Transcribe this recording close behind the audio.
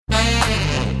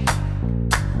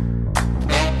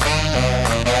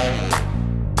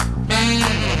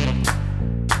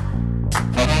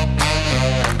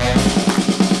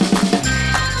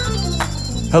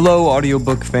Hello,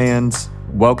 audiobook fans.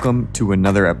 Welcome to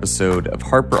another episode of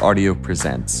Harper Audio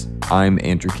Presents. I'm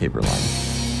Andrew Caberline.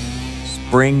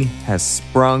 Spring has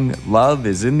sprung, love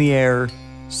is in the air,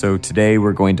 so today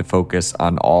we're going to focus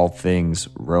on all things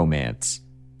romance.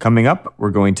 Coming up,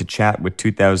 we're going to chat with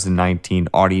 2019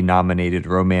 Audie-nominated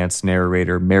romance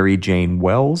narrator Mary Jane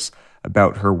Wells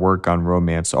about her work on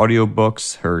romance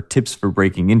audiobooks, her tips for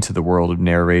breaking into the world of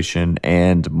narration,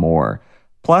 and more.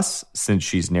 Plus, since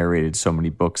she's narrated so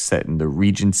many books set in the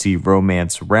Regency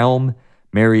romance realm,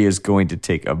 Mary is going to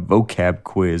take a vocab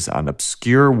quiz on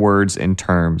obscure words and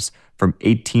terms from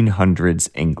 1800s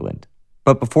England.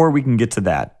 But before we can get to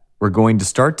that, we're going to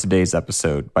start today's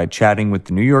episode by chatting with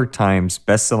the New York Times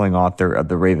bestselling author of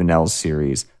the Ravenels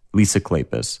series, Lisa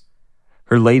Kleypas.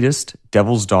 Her latest,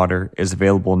 Devil's Daughter, is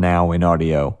available now in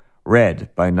audio, read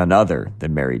by none other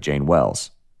than Mary Jane Wells.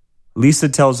 Lisa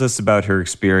tells us about her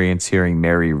experience hearing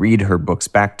Mary read her books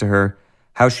back to her,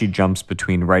 how she jumps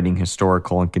between writing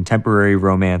historical and contemporary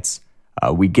romance.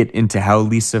 We get into how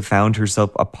Lisa found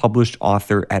herself a published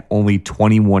author at only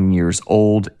 21 years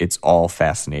old. It's all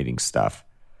fascinating stuff.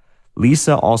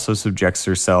 Lisa also subjects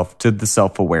herself to the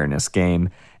self-awareness game.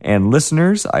 And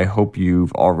listeners, I hope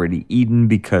you've already eaten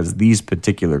because these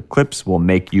particular clips will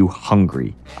make you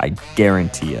hungry. I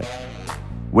guarantee it.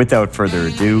 Without further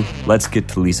ado, let's get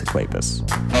to Lisa Kleypas.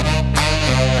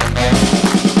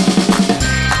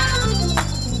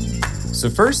 So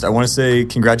first, I want to say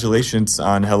congratulations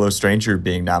on Hello Stranger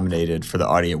being nominated for the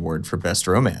Audie Award for Best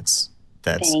Romance.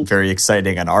 That's very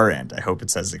exciting on our end. I hope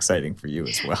it's as exciting for you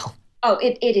as well. Oh,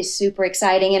 it is super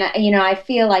exciting. And, I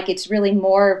feel like it's really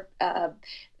more,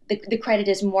 the credit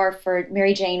is more for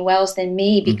Mary Jane Wells than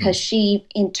me because she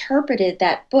interpreted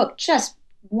that book just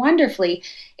wonderfully.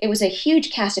 It was a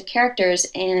huge cast of characters,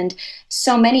 and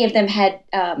so many of them had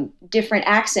different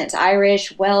accents: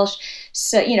 Irish, Welsh,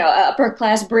 so upper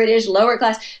class British, lower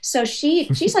class. So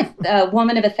she's like a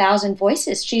woman of 1,000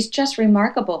 voices. She's just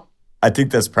remarkable. I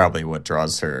think that's probably what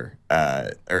draws her,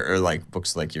 or like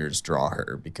books like yours draw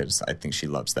her, because I think she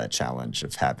loves that challenge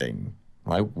of having,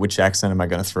 like, which accent am I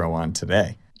going to throw on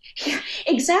today? Yeah,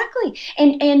 exactly,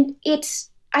 and it's.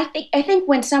 I think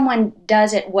when someone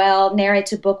does it well,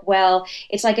 narrates a book well,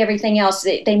 it's like everything else.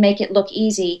 They make it look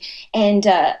easy, and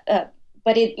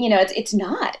but it's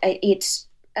not. It's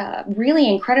really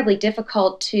incredibly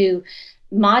difficult to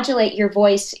modulate your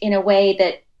voice in a way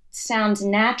that sounds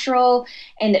natural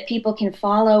and that people can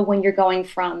follow when you're going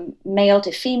from male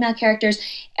to female characters.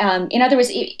 In other words,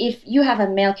 if you have a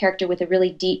male character with a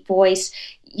really deep voice,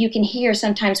 you can hear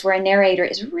sometimes where a narrator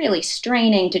is really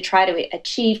straining to try to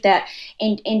achieve that.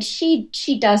 And she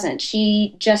doesn't.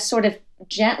 She just sort of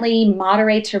gently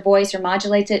moderates her voice or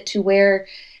modulates it to where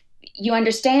you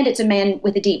understand it's a man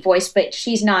with a deep voice, but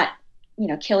she's not,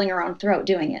 killing her own throat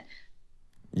doing it.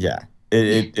 Yeah.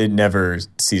 It never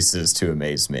ceases to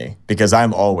amaze me because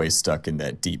I'm always stuck in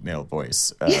that deep male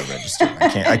voice register.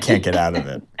 I can't get out of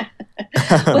it.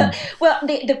 well,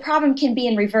 the problem can be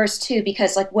in reverse too,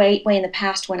 because like way in the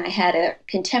past when I had a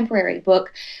contemporary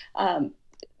book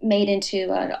made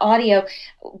into an audio,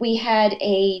 we had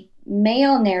a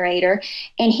male narrator,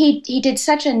 and he did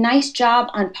such a nice job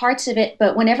on parts of it,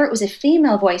 but whenever it was a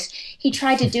female voice, he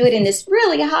tried to do it in this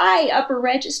really high upper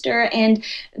register, and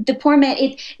the poor man,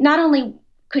 it not only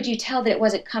could you tell that it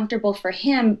wasn't comfortable for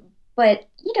him, but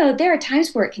there are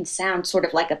times where it can sound sort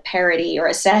of like a parody or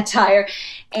a satire,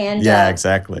 and yeah,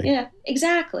 exactly. Yeah,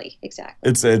 exactly.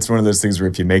 It's one of those things where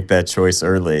if you make that choice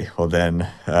early, well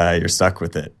then you're stuck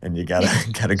with it, and you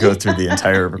gotta go through the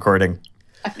entire recording.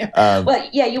 Well,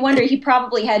 yeah, you wonder, he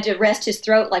probably had to rest his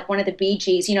throat like one of the Bee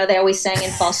Gees. They always sang in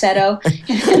falsetto.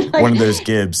 Like, one of those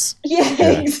Gibbs.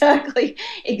 Yeah.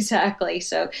 Exactly.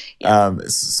 So, yeah.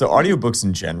 So audiobooks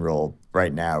in general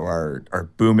right now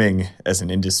are booming as an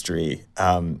industry.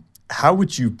 How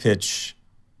would you pitch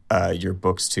your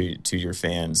books to your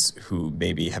fans who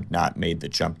maybe have not made the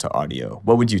jump to audio?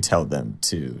 What would you tell them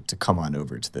to come on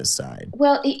over to this side?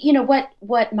 Well,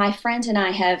 what my friends and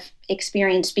I have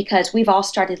experienced, because we've all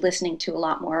started listening to a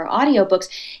lot more audiobooks,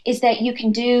 is that you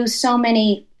can do so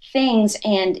many things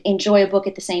and enjoy a book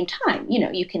at the same time.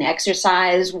 You can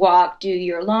exercise, walk, do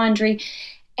your laundry.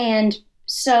 And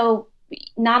so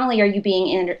not only are you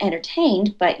being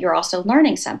entertained, but you're also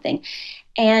learning something.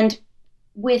 And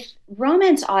with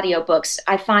romance audiobooks,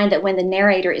 I find that when the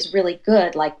narrator is really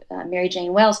good, like Mary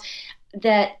Jane Wells,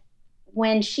 that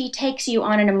when she takes you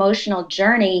on an emotional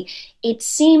journey, it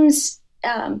seems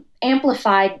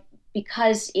amplified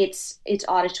because it's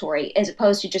auditory as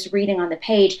opposed to just reading on the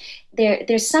page.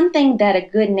 There's something that a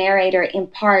good narrator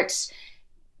imparts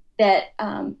that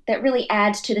really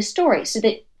adds to the story, so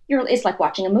that it's like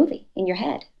watching a movie in your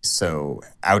head. So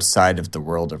outside of the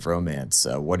world of romance,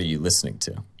 what are you listening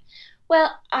to?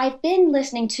 Well, I've been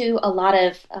listening to a lot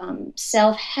of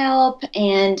self-help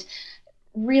and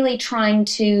really trying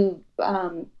to,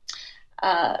 trying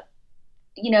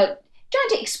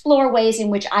to explore ways in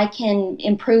which I can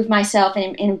improve myself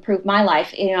and improve my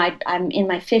life. I'm in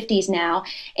my 50s now,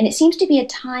 and it seems to be a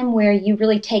time where you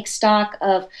really take stock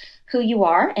of who you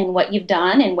are and what you've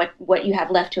done and what you have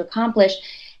left to accomplish.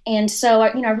 And so,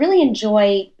 I really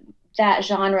enjoy that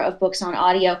genre of books on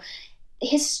audio.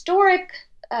 Historical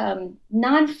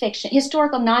nonfiction,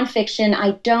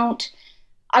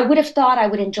 I would have thought I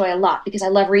would enjoy a lot because I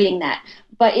love reading that,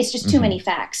 but it's just too many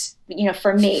facts,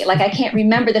 for me. Like I can't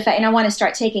remember the fact, and I want to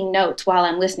start taking notes while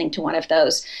I'm listening to one of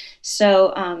those.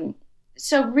 So,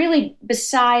 so really,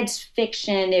 besides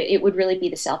fiction, it would really be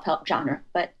the self-help genre.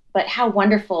 But how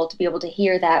wonderful to be able to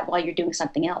hear that while you're doing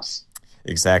something else.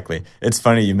 Exactly. It's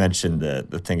funny you mentioned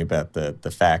the thing about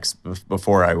the facts.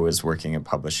 Before I was working in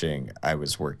publishing, I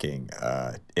was working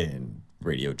in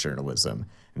radio journalism.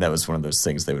 And that was one of those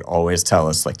things they would always tell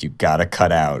us, like, you got to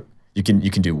cut out. You can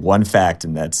do one fact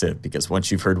and that's it. Because once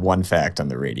you've heard one fact on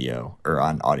the radio or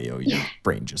on audio, your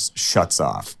brain just shuts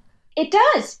off. It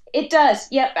does.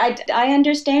 Yep, I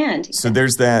understand. So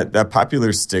there's that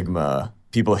popular stigma.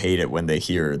 People hate it when they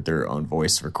hear their own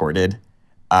voice recorded.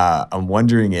 I'm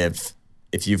wondering if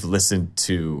you've listened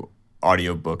to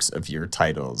audiobooks of your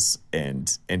titles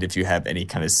and if you have any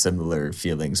kind of similar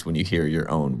feelings when you hear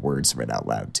your own words read out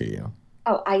loud to you.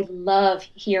 Oh, I love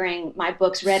hearing my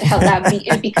books read out loud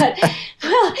because,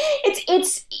 well,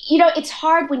 it's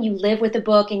hard when you live with a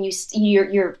book and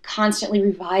you're constantly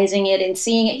revising it and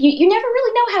seeing it. You never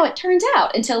really know how it turns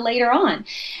out until later on.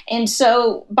 And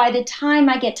so by the time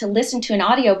I get to listen to an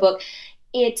audiobook,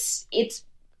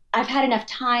 I've had enough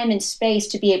time and space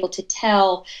to be able to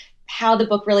tell how the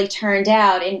book really turned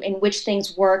out and which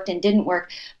things worked and didn't work.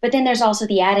 But then there's also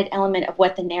the added element of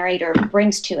what the narrator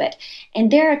brings to it. And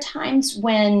there are times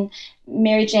when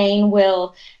Mary Jane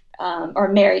will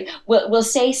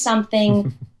say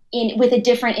something with a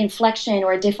different inflection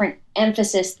or a different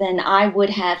emphasis than I would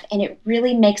have, and it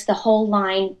really makes the whole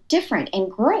line different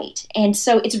and great. And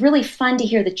so it's really fun to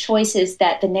hear the choices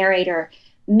that the narrator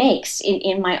makes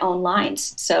in my own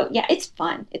lines. So yeah, it's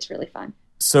fun. It's really fun.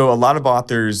 So a lot of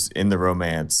authors in the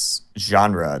romance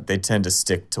genre, they tend to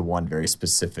stick to one very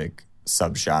specific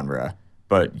subgenre,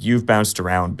 but you've bounced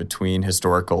around between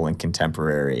historical and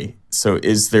contemporary. So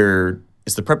is the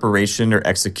preparation or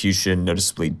execution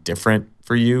noticeably different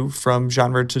for you from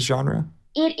genre to genre?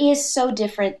 It is so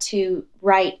different to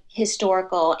write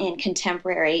historical and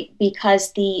contemporary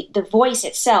because the voice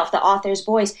itself, the author's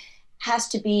voice, has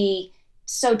to be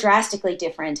so drastically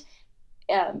different.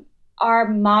 Our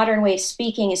modern way of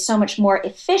speaking is so much more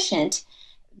efficient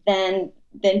than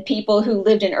people who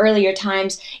lived in earlier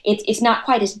times. It's not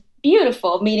quite as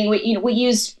beautiful, meaning we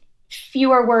use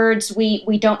fewer words.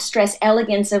 We don't stress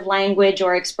elegance of language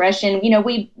or expression.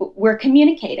 We're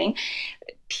communicating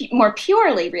more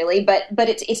purely, really, but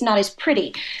it's not as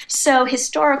pretty. So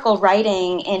historical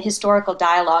writing and historical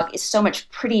dialogue is so much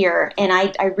prettier, and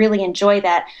I really enjoy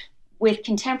that. With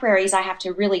contemporaries, I have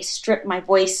to really strip my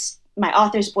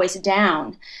author's voice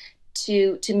down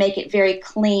to make it very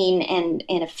clean and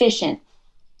efficient.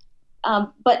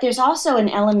 But there's also an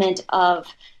element of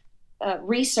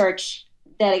research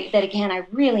that again, I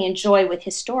really enjoy with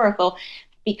historical,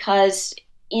 because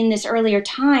in this earlier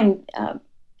time,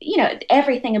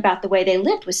 everything about the way they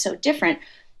lived was so different.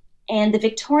 And the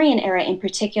Victorian era in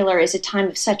particular is a time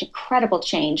of such incredible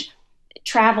change.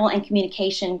 Travel and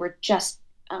communication were just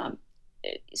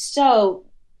so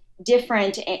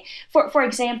different. For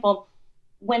example,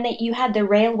 when you had the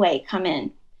railway come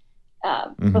in,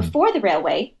 before the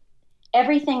railway,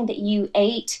 everything that you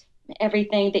ate,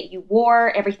 everything that you wore,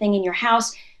 everything in your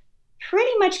house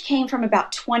pretty much came from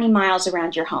about 20 miles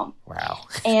around your home. Wow.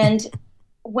 And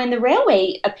when the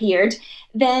railway appeared,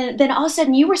 then all of a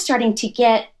sudden you were starting to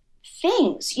get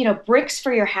things, bricks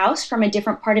for your house from a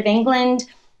different part of England.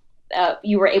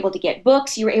 You were able to get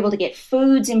books. You were able to get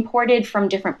foods imported from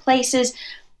different places.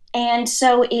 And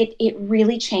so it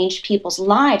really changed people's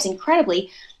lives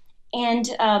incredibly. And,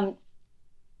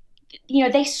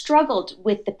 they struggled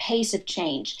with the pace of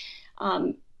change.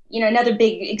 Another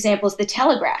big example is the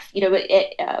telegraph.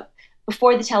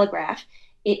 Before the telegraph,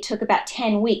 it took about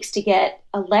 10 weeks to get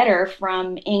a letter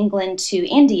from England to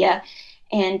India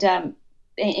and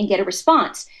get a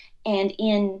response. And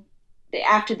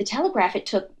after the telegraph, it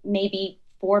took maybe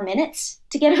 4 minutes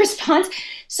to get a response.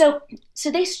 So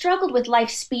they struggled with life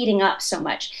speeding up so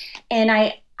much. And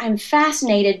I'm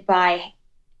fascinated by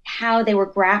how they were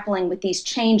grappling with these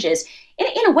changes.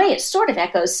 In a way, it sort of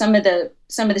echoes some of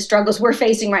the struggles we're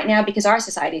facing right now because our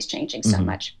society is changing so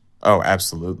much. Oh,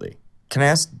 absolutely. Can I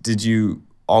ask, did you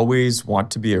always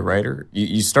want to be a writer?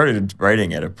 You started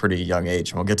writing at a pretty young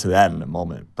age, and we'll get to that in a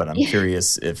moment, but I'm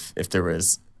curious if there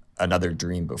was another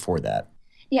dream before that.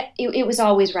 Yeah, it was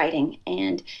always writing.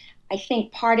 And I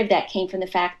think part of that came from the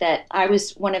fact that I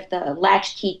was one of the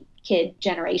latchkey kid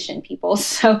generation people.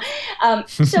 So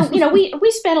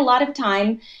we spent a lot of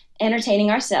time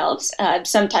entertaining ourselves.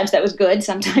 Sometimes that was good,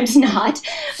 sometimes not.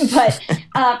 But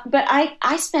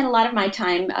I spent a lot of my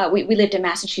time, we lived in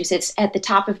Massachusetts, at the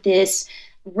top of this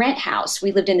rent house.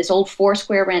 We lived in this old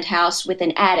 4-square rent house with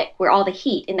an attic where all the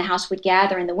heat in the house would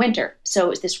gather in the winter. So it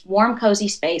was this warm, cozy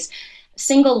space,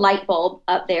 single light bulb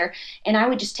up there. And I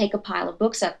would just take a pile of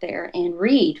books up there and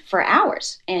read for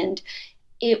hours. And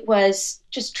it was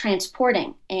just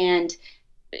transporting. And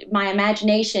my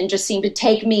imagination just seemed to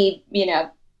take me,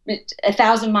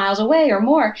 1,000 miles away or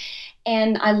more.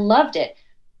 And I loved it.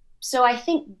 So I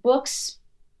think books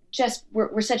just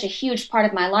were such a huge part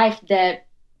of my life that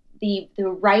the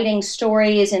writing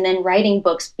stories and then writing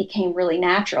books became really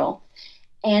natural.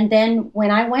 And then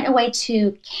when I went away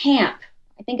to camp,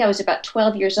 I think I was about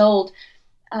 12 years old,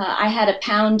 I had a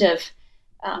pound of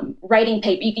writing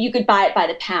paper. You could buy it by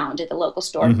the pound at the local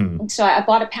store. And so I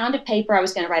bought a pound of paper. I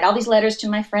was going to write all these letters to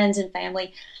my friends and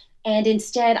family. And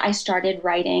instead, I started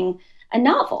writing a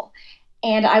novel.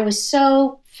 And I was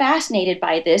so fascinated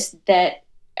by this that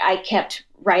I kept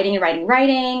writing and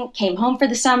writing, came home for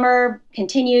the summer,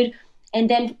 continued. And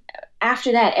then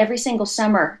after that, every single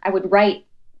summer, I would write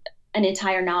an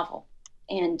entire novel.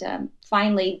 And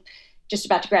finally, just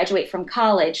about to graduate from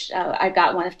college, I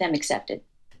got one of them accepted.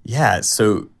 Yeah.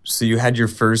 So you had your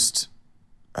first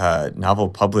novel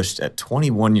published at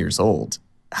 21 years old.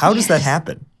 How does that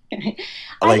happen?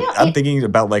 I'm thinking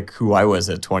about who I was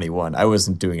at 21. I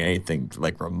wasn't doing anything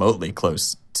remotely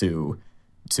close to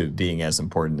being as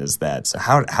important as that. So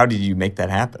how did you make that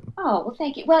happen? Oh, well,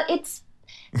 thank you. Well, it's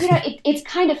it's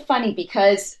kind of funny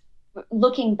because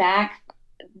looking back,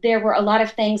 there were a lot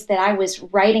of things that I was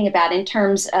writing about in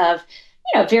terms of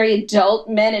very adult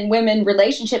men and women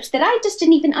relationships that I just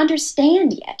didn't even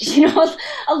understand yet.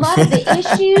 A lot of the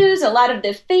issues, a lot of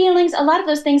the feelings, a lot of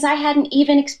those things I hadn't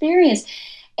even experienced.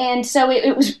 And so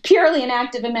it was purely an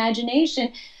act of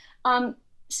imagination.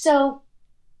 So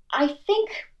I think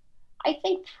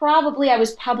probably I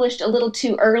was published a little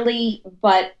too early,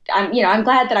 but I'm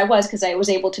glad that I was, because I was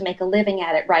able to make a living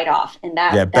at it right off. And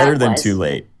better than too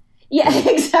late. Yeah,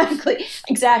 exactly.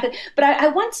 But I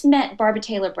once met Barbara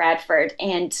Taylor Bradford,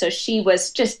 and so she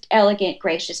was just elegant,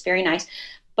 gracious, very nice.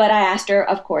 But I asked her,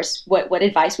 of course, what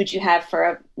advice would you have for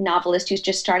a novelist who's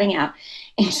just starting out?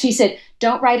 And she said,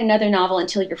 don't write another novel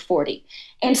until you're 40.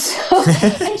 And so,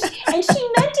 and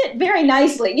she meant it very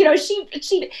nicely.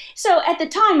 So at the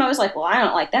time I was like, well, I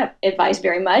don't like that advice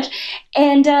very much.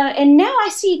 And now I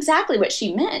see exactly what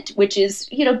she meant, which is,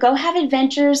 go have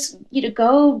adventures,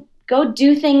 go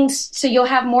do things so you'll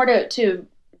have more to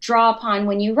draw upon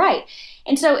when you write.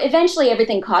 And so eventually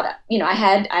everything caught up. I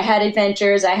had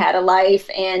adventures, I had a life,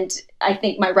 and I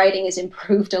think my writing has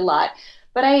improved a lot.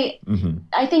 But I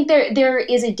think there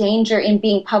is a danger in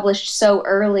being published so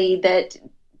early that,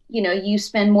 you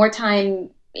spend more time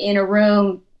in a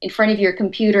room in front of your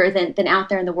computer than out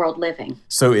there in the world living.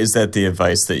 So is that the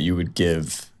advice that you would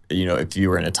give, if you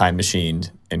were in a time machine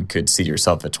and could see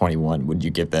yourself at 21, would you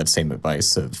give that same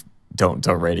advice of don't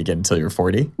write again until you're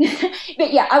 40?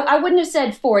 But yeah, I wouldn't have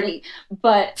said 40,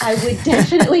 but I would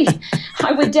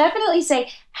definitely say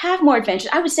have more adventures.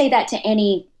 I would say that to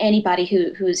anybody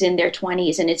who's in their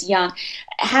 20s and is young.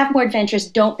 Have more adventures.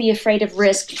 Don't be afraid of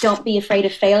risk. Don't be afraid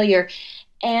of failure.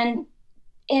 And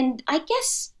I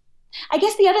guess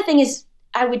the other thing is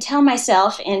I would tell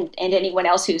myself and anyone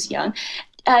else who's young,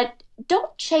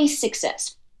 don't chase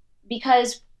success,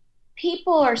 because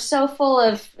people are so full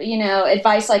of,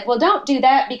 advice like, well, don't do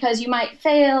that because you might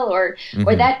fail, or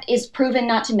that is proven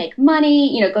not to make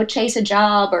money. Go chase a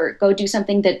job or go do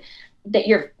something that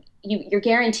you're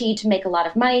guaranteed to make a lot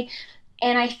of money.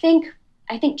 And I think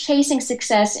chasing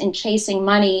success and chasing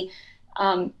money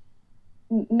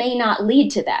may not lead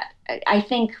to that.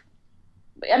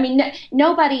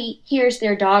 Nobody hears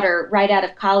their daughter right out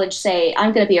of college say,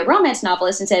 I'm going to be a romance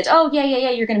novelist, and says, oh, yeah,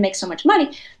 you're going to make so much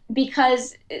money.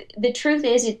 Because the truth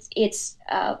is it's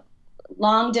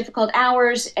long, difficult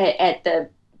hours at the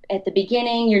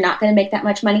beginning. You're not going to make that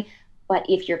much money. But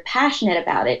if you're passionate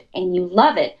about it and you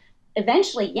love it,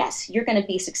 eventually, yes, you're going to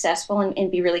be successful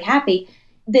and be really happy.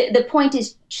 The point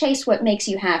is, chase what makes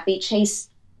you happy. Chase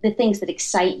the things that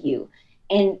excite you.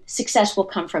 And success will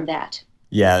come from that.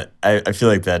 Yeah, I feel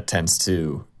like that tends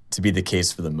to be the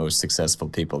case for the most successful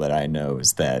people that I know,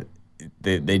 is that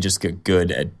they just get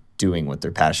good at doing what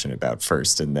they're passionate about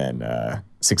first, and then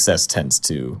success tends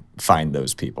to find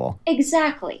those people.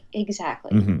 Exactly.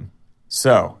 Mm-hmm.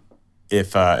 So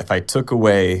if I took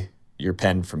away your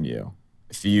pen from you,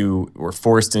 if you were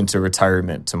forced into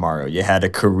retirement tomorrow, you had a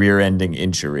career-ending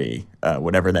injury,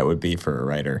 whatever that would be for a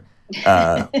writer,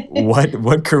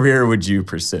 what career would you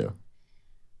pursue?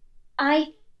 I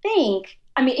think,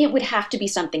 I mean, it would have to be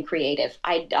something creative.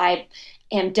 I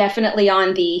am definitely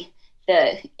on the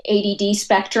ADD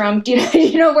spectrum,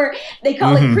 where they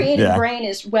call it creative brain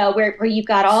as well, where you've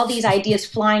got all these ideas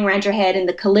flying around your head, and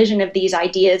the collision of these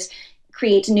ideas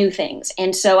creates new things.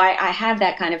 And so I have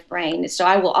that kind of brain. So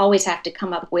I will always have to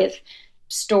come up with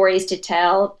stories to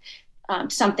tell,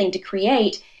 something to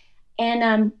create.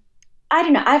 And I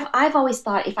don't know. I've always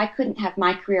thought if I couldn't have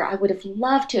my career, I would have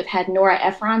loved to have had Nora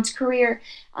Ephron's career.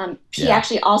 She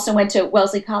actually also went to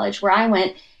Wellesley College, where I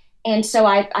went, and so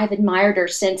I've admired her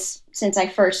since I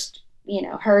first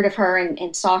heard of her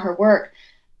and saw her work.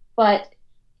 But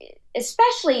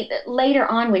especially later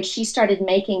on, when she started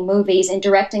making movies and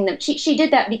directing them, she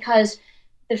did that because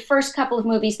the first couple of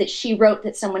movies that she wrote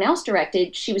that someone else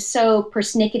directed, she was so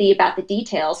persnickety about the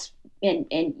details. And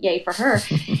yay for her,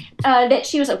 that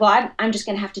she was like, well, I'm just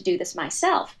going to have to do this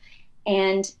myself.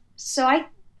 And so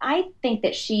I think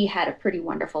that she had a pretty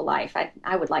wonderful life.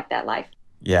 I would like that life.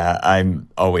 Yeah, I'm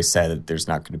always sad that there's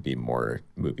not going to be more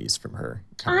movies from her.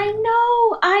 I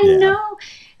know.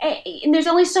 And there's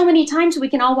only so many times we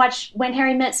can all watch When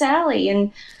Harry Met Sally.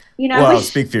 And, well,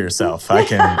 speak for yourself. I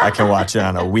can watch it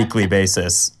on a weekly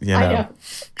basis.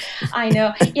 I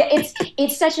know. Yeah,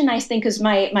 it's such a nice thing, because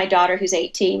my daughter, who's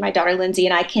 18, my daughter Lindsay,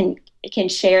 and I can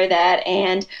share that,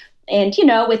 and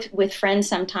with friends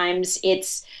sometimes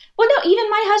it's, well, no, even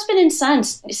my husband and son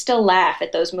still laugh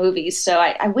at those movies. So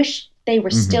I wish they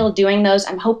were still doing those.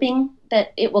 I'm hoping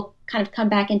that it will kind of come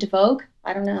back into vogue.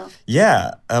 I don't know.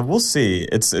 Yeah, we'll see.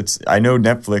 It's. I know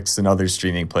Netflix and other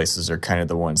streaming places are kind of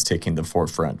the ones taking the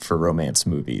forefront for romance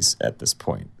movies at this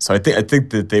point. So I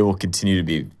think that they will continue to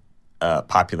be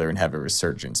popular and have a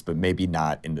resurgence, but maybe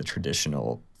not in the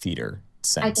traditional theater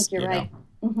sense. I think you're right.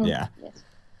 Mm-hmm. Yeah. Yes.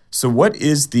 So what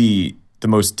is the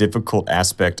most difficult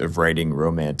aspect of writing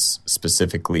romance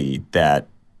specifically that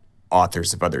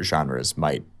authors of other genres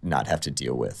might not have to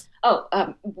deal with?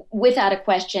 Oh, without a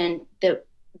question, the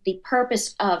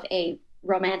purpose of a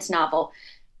romance novel,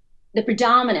 the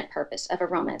predominant purpose of a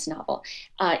romance novel,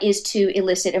 is to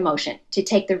elicit emotion, to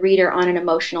take the reader on an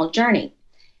emotional journey.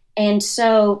 And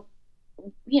so,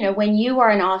 when you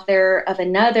are an author of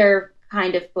another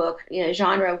kind of book,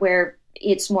 genre where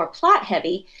it's more plot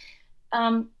heavy,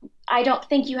 I don't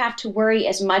think you have to worry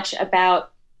as much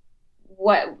about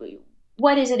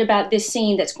what is it about this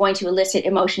scene that's going to elicit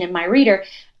emotion in my reader.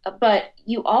 But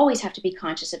you always have to be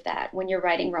conscious of that when you're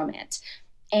writing romance.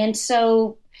 And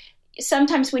so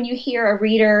sometimes when you hear a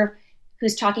reader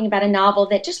who's talking about a novel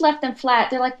that just left them flat,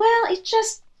 they're like, well,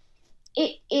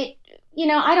 it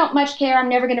I don't much care. I'm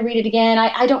never going to read it again.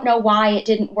 I don't know why it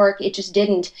didn't work. It just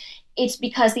didn't. It's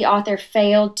because the author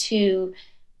failed to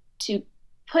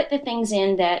put the things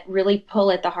in that really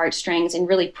pull at the heartstrings and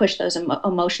really push those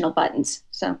emotional buttons.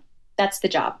 So that's the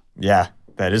job. Yeah.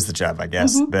 That is the job, I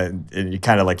guess. That you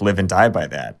kind of like live and die by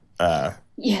that.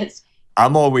 Yes.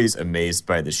 I'm always amazed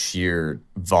by the sheer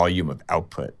volume of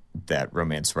output that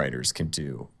romance writers can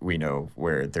do. We know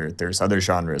where there's other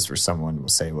genres where someone will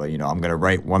say, well, I'm going to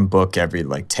write one book every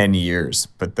 10 years,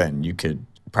 but then you could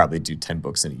probably do 10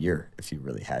 books in a year if you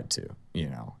really had to.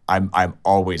 I'm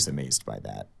always amazed by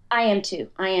that. I am too.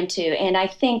 And I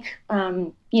think,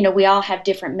 we all have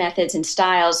different methods and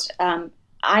styles.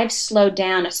 I've slowed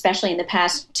down, especially in the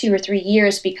past 2 or 3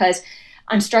 years, because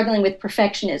I'm struggling with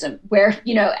perfectionism, where,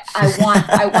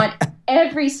 I want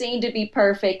every scene to be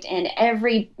perfect and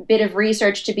every bit of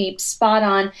research to be spot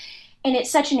on. And it's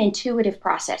such an intuitive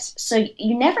process. So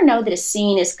you never know that a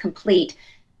scene is complete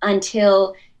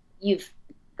until you've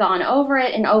gone over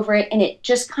it, and it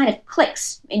just kind of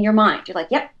clicks in your mind. You're like,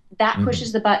 yep, that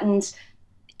pushes the buttons.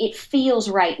 It feels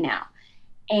right now.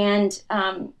 And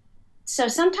so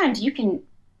sometimes you can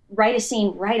write a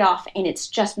scene right off and it's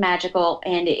just magical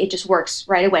and it just works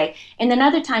right away. And then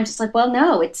other times it's like, well,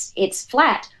 no, it's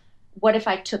flat. What if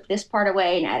I took this part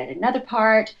away and added another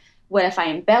part? What if I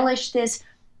embellished this?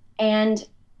 And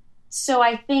so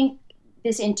I think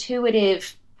this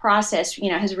intuitive process,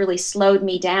 has really slowed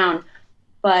me down.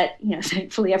 But,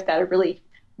 thankfully I've got a really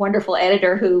wonderful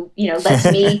editor who, lets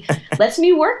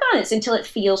me work on this until it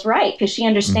feels right, because she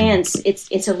understands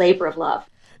it's a labor of love.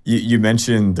 You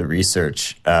mentioned the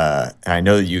research. And I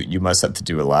know that you must have to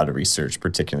do a lot of research,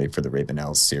 particularly for the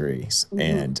Ravenelle series. Mm-hmm.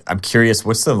 And I'm curious,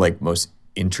 what's the most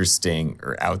interesting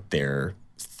or out there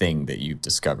thing that you've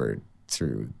discovered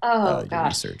through your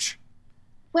research?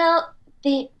 Well,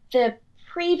 the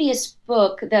previous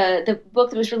book, the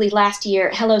book that was released last year,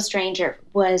 Hello Stranger,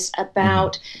 was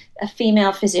about a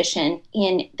female physician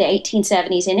in the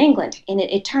 1870s in England. And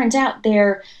it turns out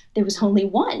there was only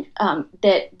one,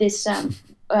 that this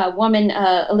woman,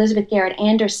 Elizabeth Garrett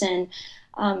Anderson,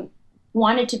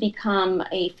 wanted to become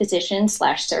a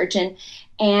physician/surgeon,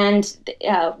 and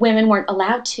women weren't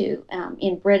allowed to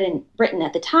in Britain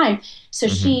at the time. So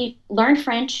she learned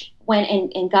French, went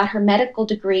and got her medical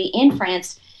degree in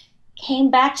France,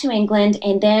 came back to England,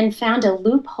 and then found a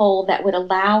loophole that would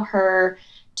allow her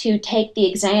to take the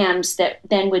exams that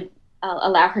then would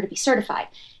allow her to be certified.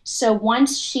 So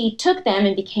once she took them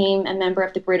and became a member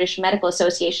of the British Medical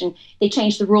Association, they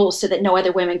changed the rules so that no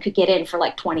other women could get in for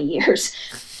 20 years.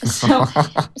 So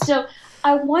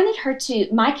I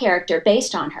wanted my character,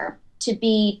 based on her, to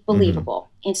be believable.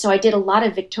 And so I did a lot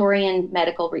of Victorian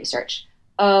medical research.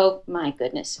 Oh, my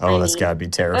goodness. That's got to be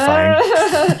terrifying.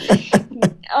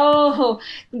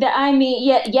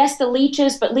 Yes, the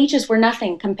leeches, but leeches were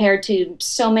nothing compared to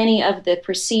so many of the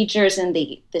procedures and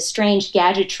the strange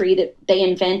gadgetry that they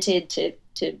invented to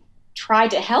try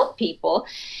to help people.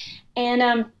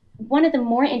 And one of the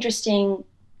more interesting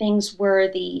things were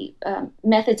the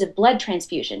methods of blood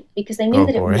transfusion, because they knew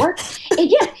that it worked.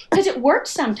 Because it worked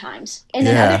sometimes. And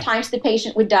then other times the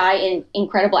patient would die in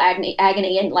incredible agony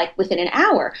and within an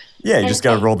hour. Yeah, you just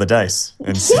got to roll the dice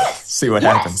and see what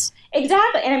happens.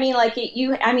 Exactly. And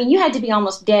you had to be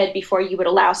almost dead before you would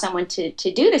allow someone to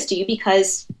do this to you,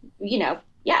 because,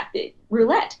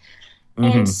 roulette.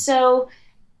 And so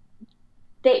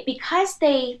because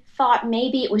they thought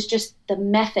maybe it was just the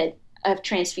method of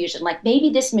transfusion, maybe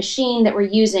this machine that we're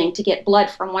using to get blood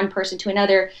from one person to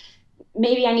another,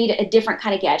 maybe I need a different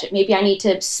kind of gadget. Maybe I need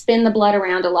to spin the blood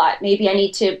around a lot. Maybe I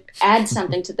need to add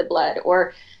something to the blood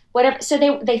or whatever. So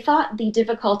they thought the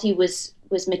difficulty was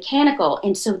mechanical.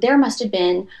 And so there must have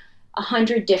been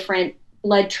 100 different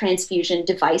blood transfusion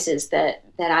devices that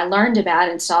I learned about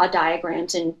and saw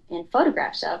diagrams and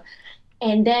photographs of.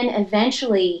 And then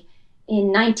eventually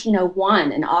in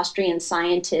 1901, an Austrian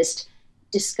scientist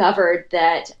discovered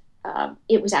that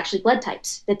it was actually blood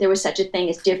types, that there was such a thing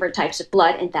as different types of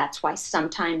blood, and that's why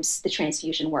sometimes the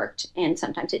transfusion worked and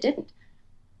sometimes it didn't.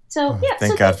 So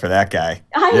thank God for that guy.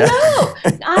 I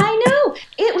know.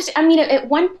 It was. At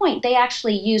one point they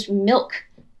actually used milk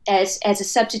as a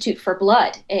substitute for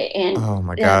blood, and oh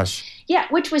my gosh,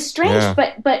 which was strange,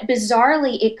 but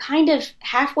bizarrely it kind of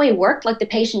halfway worked. The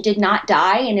patient did not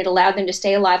die, and it allowed them to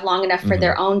stay alive long enough for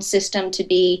their own system to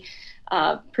be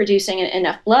producing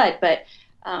enough blood, but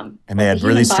and they had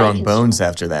really strong bones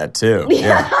after that too.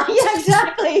 Yeah,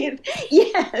 exactly.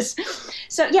 Yes.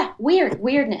 So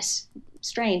weirdness,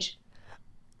 strange.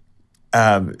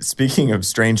 Speaking of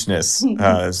strangeness,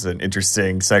 is an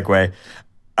interesting segue.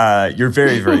 You're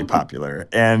very, very popular,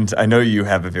 and I know you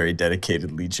have a very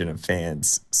dedicated legion of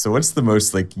fans. So, what's the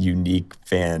most unique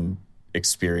fan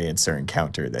experience or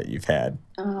encounter that you've had?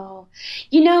 Oh,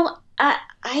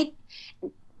 I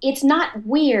it's not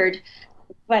weird,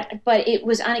 but it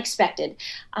was unexpected.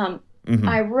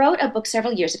 I wrote a book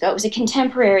several years ago. It was a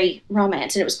contemporary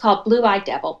romance, and it was called Blue-Eyed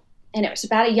Devil. And it was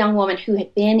about a young woman who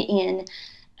had been in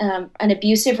an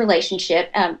abusive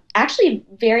relationship, actually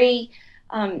a very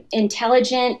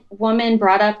intelligent woman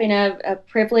brought up in a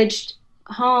privileged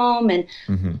home. And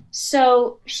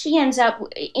so she ends up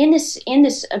in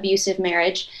this abusive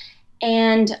marriage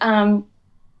and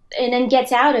then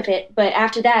gets out of it. But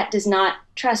after that, does not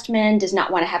trust men, does not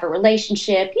want to have a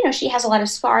relationship. She has a lot of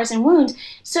scars and wounds.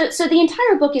 So the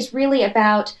entire book is really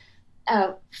about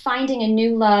finding a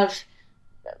new love,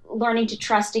 learning to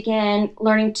trust again,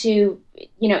 learning to,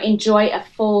 enjoy a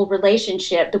full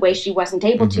relationship the way she wasn't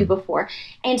able to before.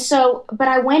 And so, but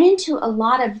I went into a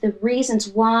lot of the reasons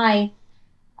why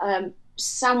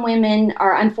some women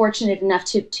are unfortunate enough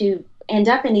to end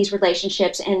up in these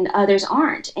relationships and others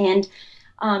aren't. And,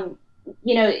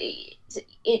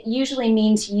 it usually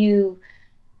means you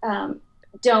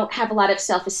don't have a lot of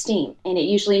self-esteem. And it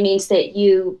usually means that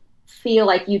you feel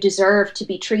like you deserve to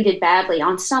be treated badly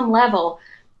on some level.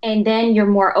 And then you're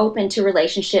more open to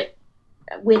relationship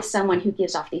with someone who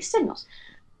gives off these signals.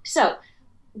 So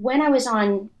when I was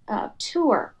on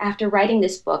tour after writing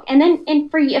this book, and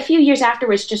for a few years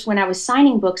afterwards, just when I was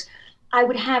signing books, I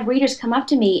would have readers come up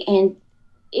to me and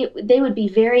they would be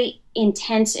very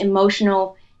intense,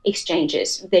 emotional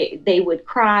exchanges. They would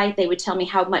cry. They would tell me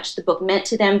how much the book meant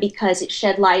to them because it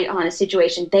shed light on a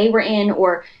situation they were in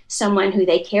or someone who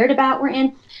they cared about were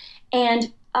in.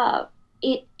 And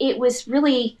it was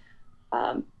really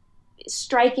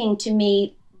striking to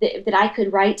me that I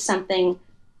could write something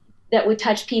that would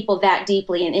touch people that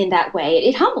deeply and in that way.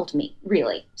 It humbled me,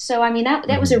 really. So, I mean,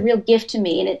 that was a real gift to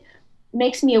me. And it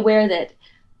makes me aware that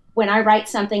when I write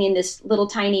something in this little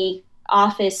tiny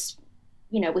office,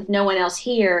 with no one else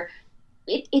here,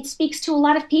 it speaks to a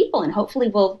lot of people and hopefully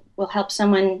will help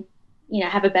someone,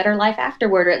 have a better life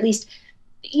afterward, or at least,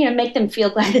 make them feel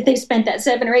glad that they spent that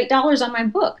 $7 or $8 on my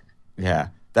book. Yeah,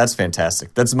 that's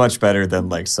fantastic. That's much better than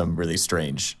like some really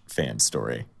strange fan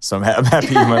story. So I'm happy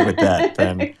you went with that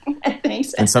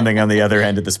Thanks. And something on the other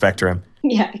end of the spectrum.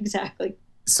 Yeah, exactly.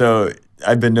 So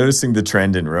I've been noticing the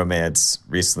trend in romance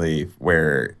recently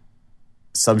where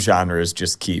subgenres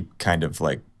just keep kind of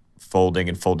like folding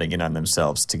in on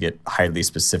themselves to get highly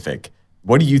specific.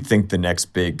 What do you think the next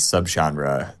big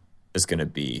subgenre is going to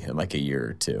be in like a year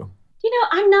or two?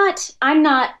 I'm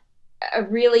not a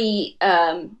really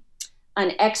an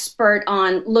expert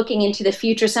on looking into the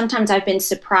future. Sometimes I've been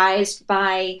surprised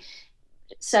by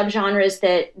subgenres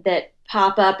that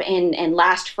pop up and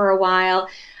last for a while.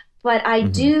 But I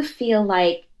do feel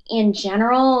like in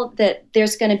general that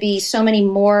there's going to be so many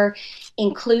more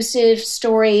inclusive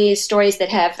stories that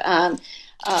have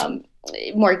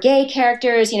more gay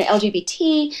characters,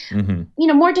 LGBT,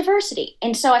 more diversity.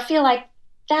 And so I feel like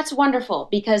that's wonderful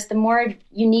because the more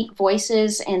unique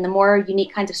voices and the more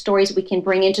unique kinds of stories we can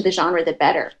bring into the genre, the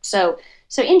better. So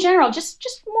in general,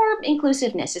 just more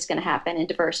inclusiveness is going to happen and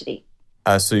diversity.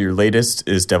 So your latest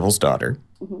is Devil's Daughter.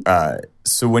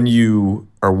 So when you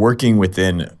are working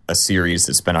within a series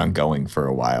that's been ongoing for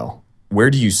a while, where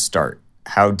do you start?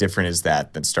 How different is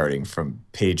that than starting from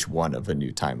page one of a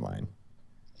new timeline?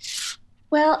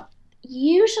 Well,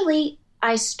 usually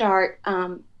I start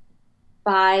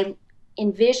by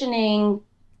envisioning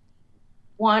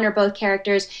one or both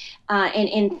characters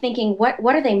and thinking, what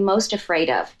are they most afraid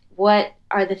of? What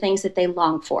are the things that they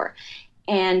long for?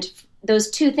 And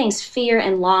those two things, fear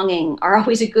and longing, are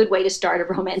always a good way to start a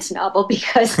romance novel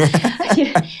because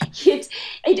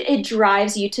it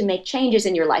drives you to make changes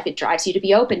in your life. It drives you to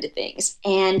be open to things.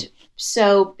 And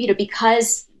so,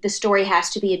 because the story has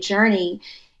to be a journey,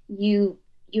 you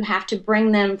have to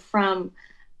bring them from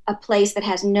a place that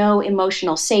has no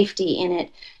emotional safety in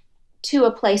it to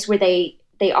a place where they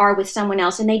are with someone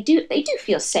else and they do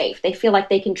feel safe. They feel like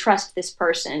they can trust this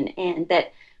person and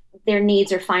that their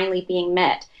needs are finally being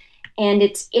met. And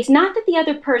it's not that the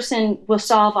other person will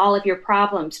solve all of your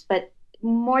problems, but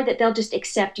more that they'll just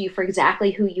accept you for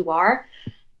exactly who you are.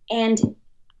 And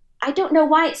I don't know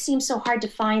why it seems so hard to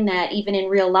find that even in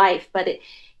real life, but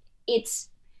it's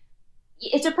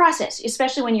a process,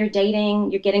 especially when you're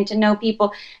dating, you're getting to know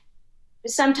people.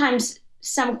 Sometimes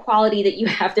some quality that you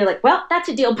have, they're like, well, that's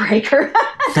a deal breaker.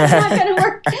 That's not going to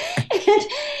work.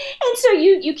 And so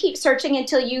you keep searching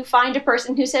until you find a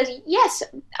person who says, yes,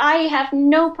 I have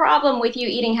no problem with you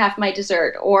eating half my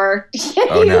dessert. Or,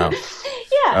 oh, no.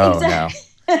 Yeah, oh, exactly.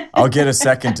 No. I'll get a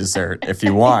second dessert if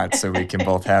you want so we can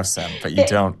both have some, but you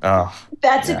don't. Oh,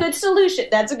 That's a good solution.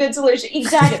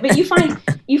 Exactly. But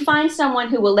you find someone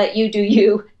who will let you do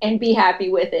you and be happy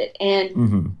with it.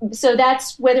 And so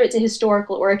that's, whether it's a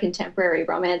historical or a contemporary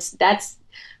romance, that's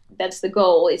the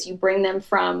goal, is you bring them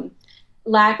from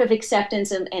lack of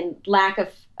acceptance and lack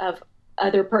of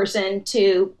other person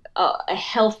to a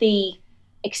healthy,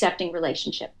 accepting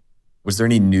relationship. Was there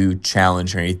any new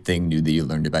challenge or anything new that you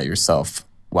learned about yourself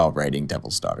while writing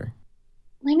Devil's Daughter?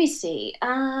 Let me see.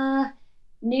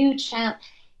 New challenge.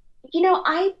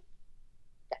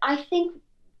 I think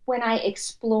when I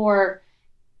explore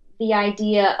the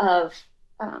idea of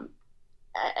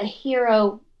a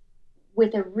hero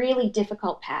with a really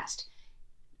difficult past,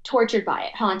 tortured by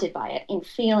it, haunted by it, and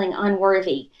feeling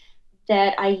unworthy,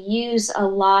 that I use a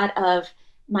lot of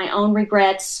my own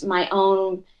regrets, my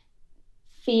own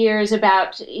fears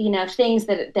about, things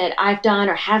that I've done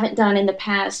or haven't done in the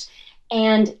past.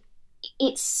 And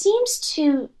it seems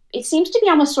to be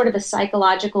almost sort of a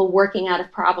psychological working out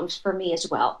of problems for me as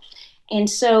well. And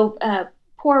so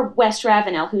poor West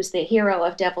Ravenel, who's the hero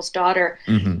of Devil's Daughter,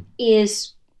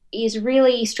 is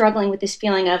really struggling with this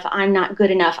feeling of, I'm not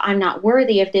good enough, I'm not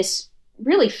worthy of this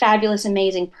really fabulous,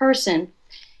 amazing person.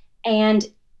 And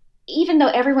even though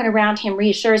everyone around him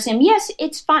reassures him, yes,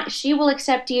 it's fine, she will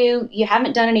accept you, you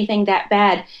haven't done anything that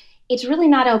bad, it's really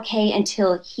not okay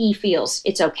until he feels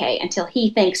it's okay, until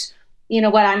he thinks, you know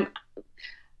what,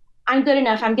 I'm good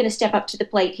enough, I'm going to step up to the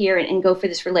plate here and go for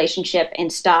this relationship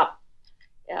and stop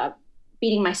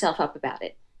beating myself up about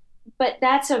it. but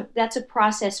that's a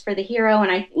process for the hero,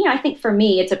 and I think for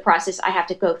me it's a process I have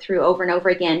to go through over and over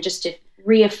again just to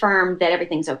reaffirm that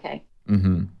everything's okay.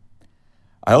 Mm-hmm.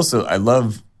 I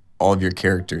love all of your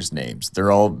characters' names.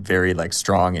 They're all very like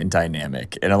strong and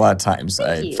dynamic, and a lot of times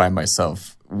I find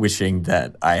myself wishing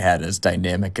that I had as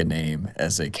dynamic a name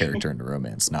as a character in a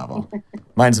romance novel.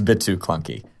 Mine's a bit too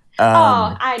clunky.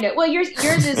 I know. Well, yours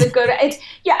is a good. I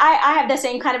have the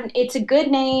same kind of. It's a good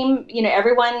name.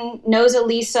 Everyone knows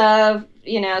Elisa.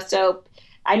 So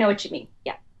I know what you mean.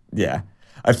 Yeah. Yeah,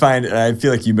 I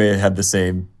feel like you may have the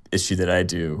same issue that I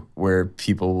do, where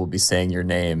people will be saying your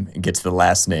name and get to the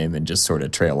last name and just sort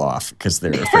of trail off because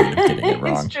they're afraid of getting it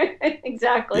wrong. It's true.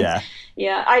 Exactly. Yeah.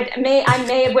 Yeah.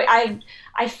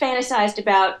 I fantasized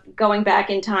about going back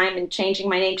in time and changing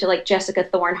my name to like Jessica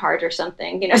Thornhart or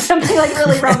something, something like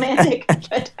really romantic.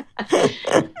 But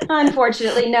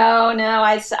unfortunately, no.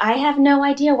 I have no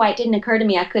idea why it didn't occur to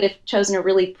me. I could have chosen a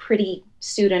really pretty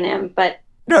pseudonym, but.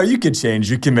 No, you could change.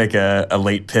 You can make a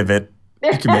late pivot.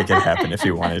 You can make it happen if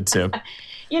you wanted to.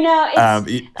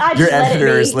 Your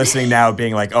editor is listening now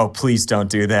being like, oh, please don't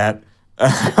do that.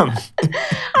 I'm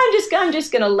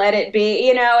just going to let it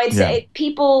be.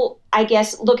 People, I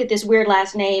guess, look at this weird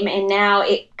last name and now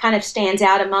it kind of stands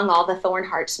out among all the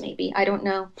Thornharts, maybe. I don't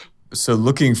know. So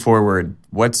looking forward,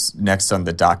 what's next on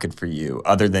the docket for you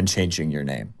other than changing your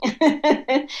name?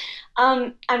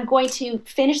 I'm going to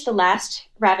finish the last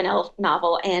Ravenel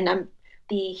novel, and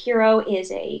the hero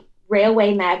is a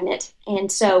railway magnate, and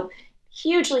so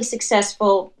hugely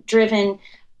successful, driven,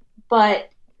 but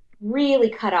really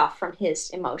cut off from his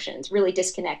emotions, really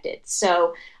disconnected.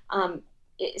 So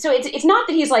it's not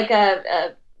that he's like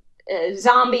a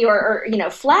zombie or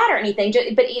flat or anything,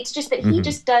 but it's just that he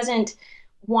just doesn't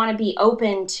want to be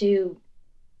open to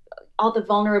all the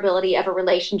vulnerability of a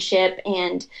relationship.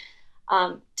 And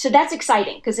so that's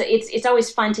exciting because it's always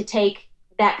fun to take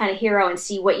that kind of hero and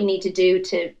see what you need to do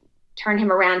to turn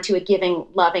him around to a giving,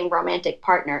 loving, romantic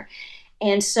partner.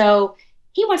 And so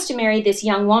he wants to marry this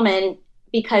young woman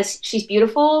because she's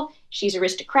beautiful, she's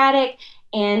aristocratic,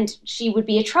 and she would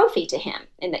be a trophy to him.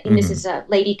 And this is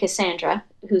Lady Cassandra,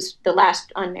 who's the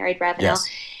last unmarried Ravenel. Yes.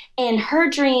 And her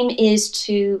dream is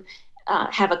to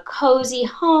have a cozy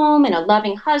home and a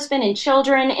loving husband and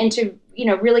children, and to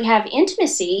really have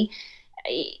intimacy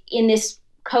in this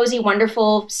cozy,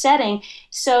 wonderful setting.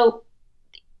 So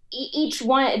each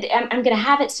one, I'm going to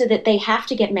have it so that they have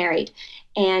to get married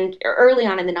and early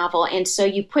on in the novel. And so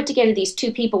you put together these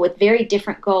two people with very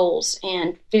different goals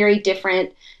and very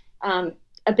different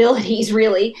abilities,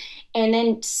 really, and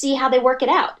then see how they work it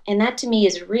out. And that to me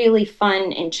is really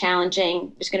fun and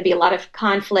challenging. There's going to be a lot of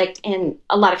conflict and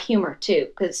a lot of humor too,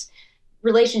 because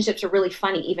relationships are really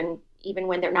funny even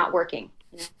when they're not working.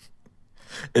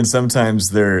 And sometimes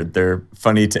they're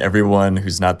funny to everyone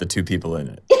who's not the two people in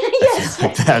it. Yes,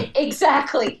 like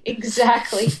exactly.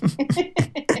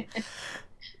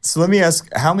 So let me ask,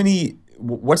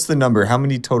 what's the number? How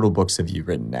many total books have you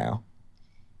written now?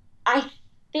 I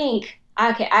think,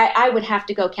 I would have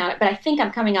to go count it, but I think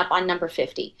I'm coming up on number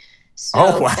 50. So,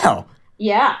 oh, wow.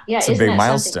 Yeah. It's a big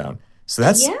milestone.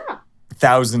 Something? So that's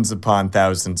thousands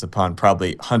upon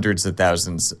probably hundreds of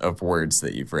thousands of words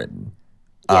that you've written.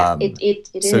 Yeah, it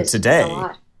so is.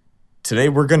 Today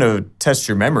we're going to test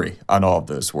your memory on all of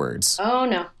those words. Oh,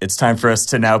 no. It's time for us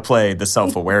to now play the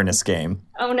self-awareness game.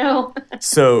 Oh, no.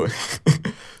 So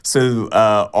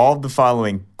all of the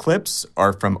following clips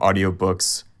are from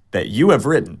audiobooks that you have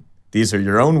written. These are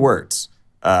your own words.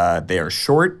 They are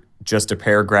short, just a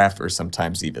paragraph or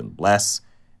sometimes even less,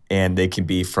 and they can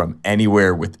be from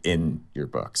anywhere within your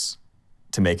books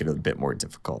to make it a bit more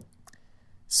difficult.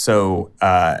 So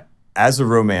as a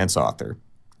romance author,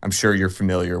 I'm sure you're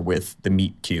familiar with the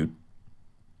meet cute.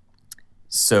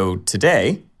 So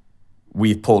today,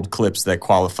 we've pulled clips that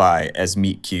qualify as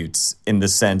meet cutes in the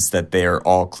sense that they are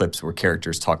all clips where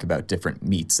characters talk about different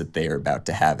meats that they are about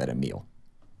to have at a meal.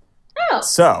 Oh.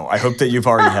 So I hope that you've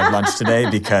already had lunch today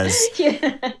because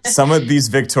some of these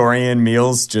Victorian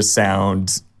meals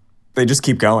they just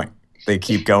keep going. They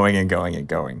keep going and going and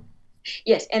going.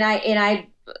 Yes, and I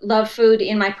love food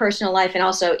in my personal life and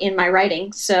also in my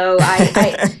writing. So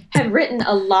I have written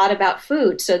a lot about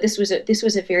food. So this was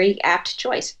a very apt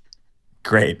choice.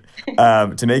 Great.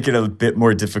 To make it a bit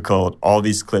more difficult, all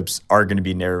these clips are going to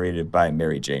be narrated by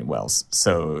Mary Jane Wells.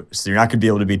 So you're not going to be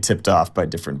able to be tipped off by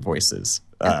different voices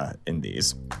in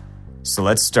these. So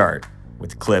let's start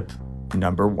with clip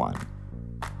number 1.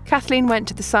 Kathleen went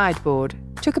to the sideboard,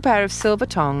 took a pair of silver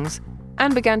tongs,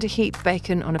 and began to heap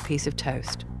bacon on a piece of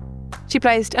toast. She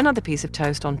placed another piece of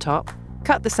toast on top,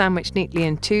 cut the sandwich neatly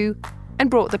in two, and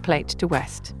brought the plate to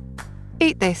West.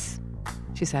 "Eat this,"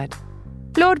 she she said.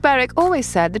 Lord Berwick always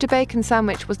said that a bacon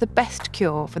sandwich was the best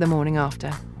cure for the morning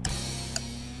after.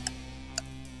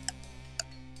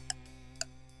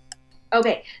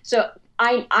 Okay, so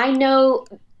I know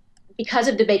because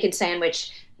of the bacon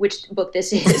sandwich which book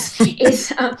this is.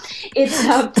 It's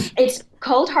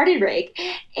Cold Hearted Rake,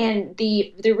 and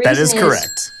the reason that is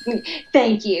correct.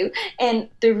 Thank you. And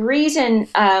the reason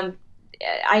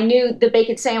I knew the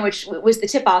bacon sandwich was the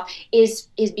tip off is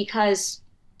because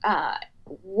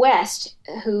West,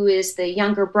 who is the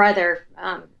younger brother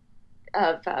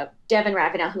of Devon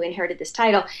Ravenel, who inherited this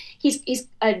title, he's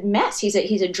a mess. He's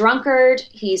a drunkard.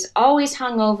 He's always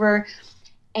hungover,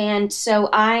 and so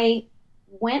I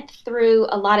went through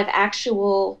a lot of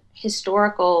actual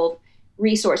historical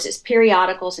resources,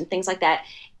 periodicals and things like that,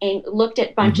 and looked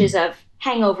at bunches of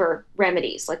hangover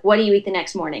remedies, like what do you eat the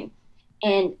next morning?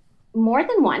 And more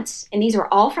than once, and these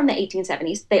were all from the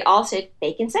 1870s, they all said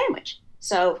bacon sandwich.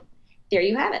 So there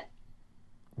you have it.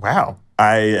 Wow.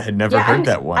 I had never heard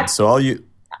that one. So all you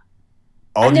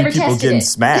people getting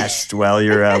smashed while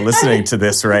you're listening to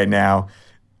this right now,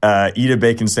 eat a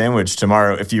bacon sandwich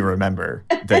tomorrow if you remember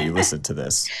that you listened to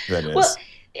this. That is. Well,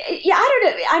 yeah,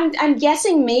 I don't know. I'm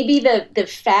guessing maybe the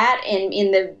fat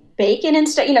in the bacon and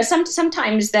stuff. You know,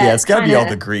 sometimes that. Yeah, it's got to be all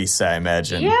the grease, I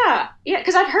imagine. Yeah,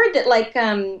 because I've heard that like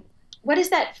what is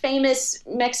that famous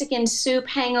Mexican soup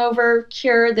hangover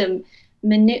cure? The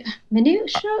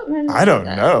minutia? I don't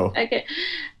know. Okay.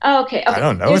 I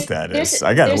don't know what that is.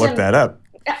 I got to look that up.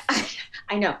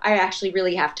 I know. I actually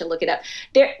really have to look it up.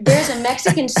 There's a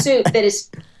Mexican soup that is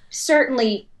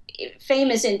certainly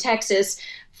famous in Texas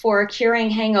for curing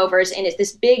hangovers, and it's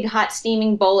this big, hot,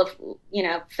 steaming bowl of,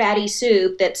 fatty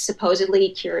soup that supposedly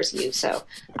cures you. So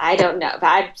I don't know.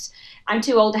 I'm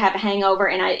too old to have a hangover,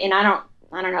 and I don't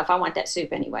know if I want that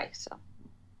soup anyway. So.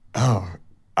 Oh,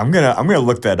 I'm gonna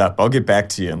look that up. I'll get back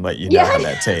to you and let you know how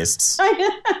that tastes,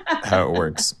 how it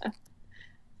works.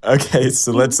 Okay,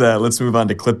 so let's move on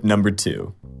to clip number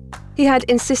 2. He had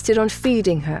insisted on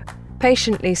feeding her,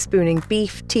 patiently spooning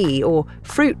beef tea or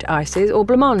fruit ices or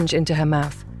blancmange into her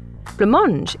mouth.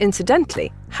 Blancmange,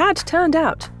 incidentally, had turned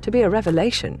out to be a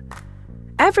revelation.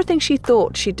 Everything she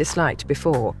thought she'd disliked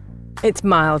before, its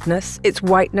mildness, its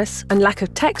whiteness, and lack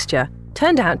of texture,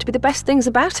 turned out to be the best things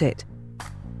about it.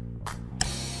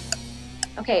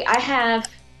 Okay, I have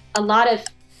a lot of...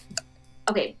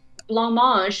 Okay,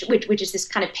 blancmange, which is this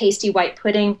kind of pasty white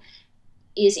pudding,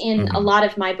 is in a lot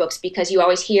of my books because you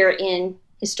always hear in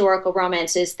historical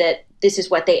romances that this is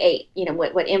what they ate,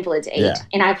 what invalids ate. Yeah.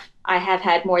 And I have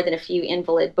had more than a few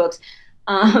invalid books.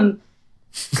 Let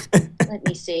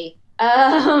me see.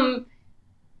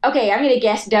 Okay, I'm going to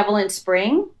guess Devil in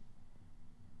Spring.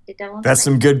 That's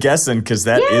some good guessing because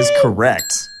that is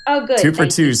correct. Oh, good. 2 for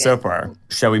 2 so far.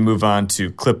 Shall we move on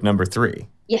to clip number 3?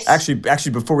 Yes.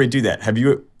 Actually, before we do that, have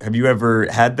you ever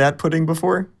had that pudding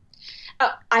before?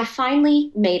 I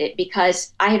finally made it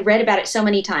because I had read about it so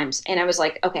many times, and I was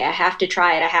like, okay, I have to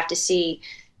try it. I have to see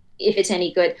if it's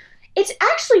any good. It's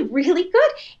actually really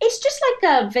good. It's just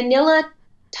like a vanilla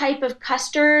type of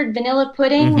custard, vanilla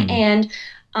pudding, and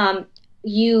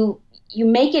you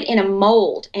make it in a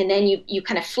mold, and then you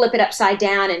kind of flip it upside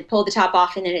down and pull the top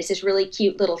off, and then it's this really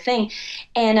cute little thing.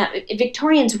 And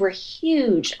Victorians were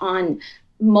huge on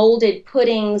molded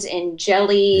puddings and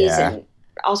jellies and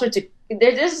all sorts of.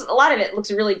 There's a lot of it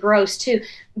looks really gross too,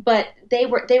 but they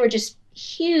were just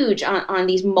huge on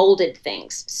these molded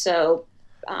things. So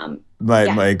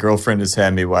my girlfriend has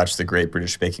had me watch the Great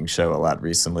British Baking Show a lot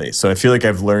recently, so I feel like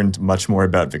I've learned much more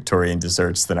about Victorian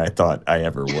desserts than I thought I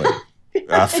ever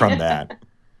would from that.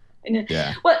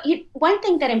 Yeah. Well, one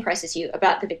thing that impresses you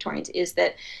about the Victorians is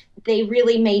that they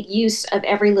really made use of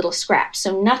every little scrap,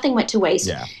 so nothing went to waste.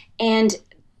 Yeah. And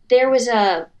there was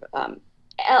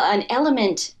an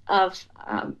element of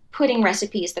pudding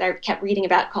recipes that I kept reading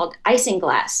about called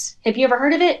isinglass. Have you ever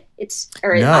heard of it?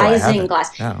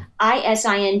 Isinglass. No.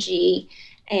 ISING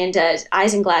and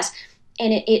isinglass.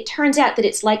 And it turns out that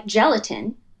it's like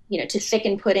gelatin, to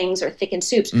thicken puddings or thicken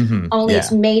soups, only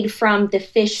it's made from the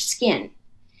fish skin.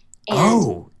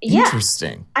 And,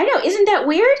 interesting. I know. Isn't that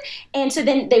weird? And so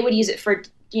then they would use it for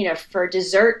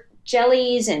dessert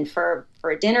jellies and for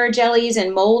dinner jellies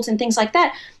and molds and things like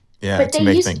that. Yeah, but to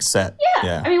make things set.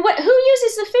 Yeah. I mean, who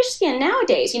uses the fish skin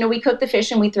nowadays? We cook the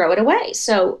fish and we throw it away.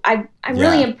 So I'm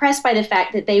really impressed by the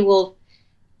fact that they will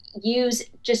use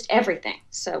just everything.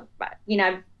 So,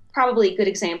 probably a good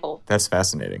example. That's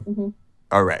fascinating. Mm-hmm.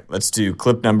 All right, let's do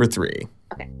clip number 3.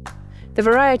 Okay. The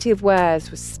variety of wares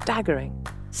was staggering.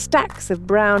 Stacks of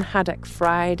brown haddock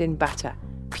fried in batter,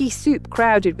 pea soup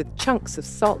crowded with chunks of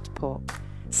salt pork,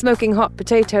 smoking hot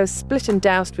potatoes split and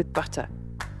doused with butter,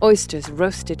 oysters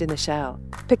roasted in the shell,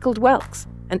 pickled whelks,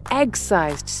 and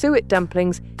egg-sized suet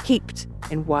dumplings heaped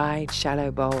in wide,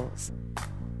 shallow bowls.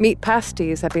 Meat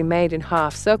pasties have been made in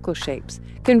half-circle shapes,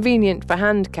 convenient for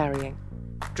hand-carrying.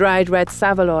 Dried red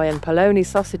saveloy and polony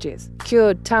sausages,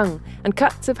 cured tongue, and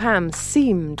cuts of ham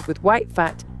seamed with white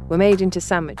fat were made into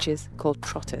sandwiches called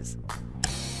trotters.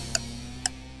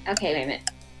 Okay, wait a minute.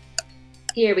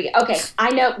 Here we go. Okay, I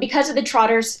know, because of the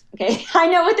trotters, okay, I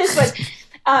know what this was.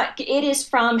 It is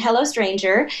from Hello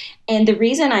Stranger, and the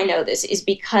reason I know this is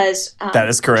because... that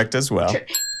is correct as well.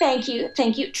 Thank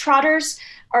you. Trotters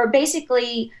are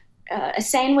basically a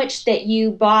sandwich that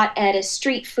you bought at a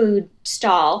street food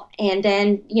stall, and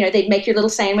then, they'd make your little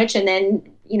sandwich and then,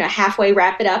 halfway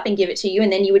wrap it up and give it to you,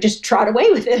 and then you would just trot away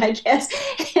with it, I guess.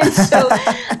 And so,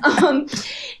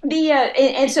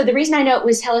 so the reason I know it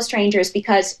was Hello Stranger is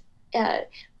because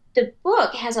the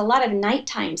book has a lot of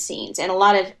nighttime scenes and a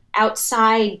lot of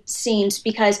outside scenes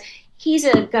because he's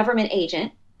a government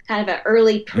agent, kind of an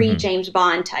early pre-James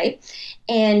Bond type,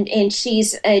 and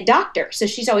she's a doctor, so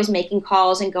she's always making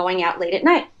calls and going out late at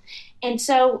night. And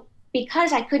so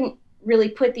because I couldn't really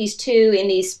put these two in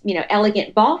these,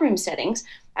 elegant ballroom settings,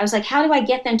 I was like, how do I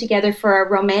get them together for a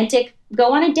romantic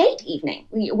go on a date evening?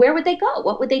 Where would they go?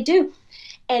 What would they do?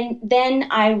 And then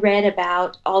I read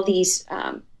about all these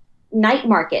night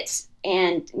markets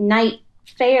and night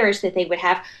fairs that they would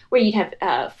have, where you'd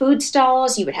have food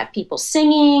stalls, you would have people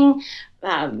singing,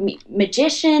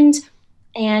 magicians,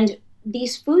 and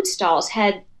these food stalls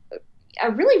had a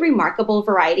really remarkable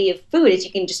variety of food, as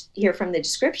you can just hear from the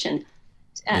description.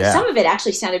 Some of it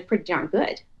actually sounded pretty darn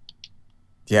good.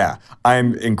 Yeah,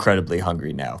 I'm incredibly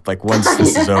hungry now. Like, once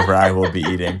this is over, I will be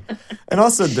eating. And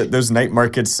also, those night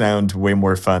markets sound way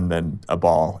more fun than a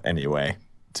ball anyway,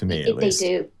 to me at least.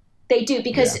 They do,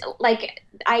 because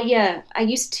I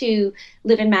used to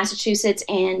live in Massachusetts,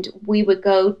 and we would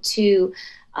go to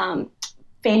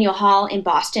Faneuil Hall in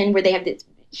Boston, where they have this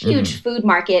huge food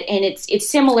market, and it's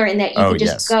similar in that you can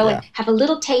just go and have a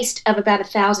little taste of about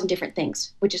 1,000 different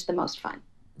things, which is the most fun.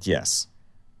 Yes.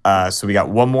 So we got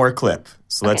one more clip.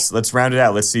 So let's round it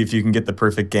out. Let's see if you can get the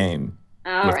perfect game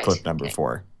with clip number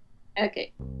 4.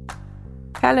 Okay.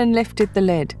 Helen lifted the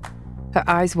lid, her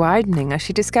eyes widening as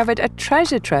she discovered a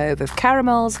treasure trove of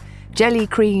caramels, jelly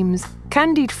creams,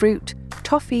 candied fruit,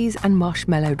 toffees and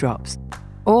marshmallow drops,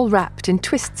 all wrapped in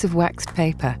twists of waxed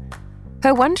paper.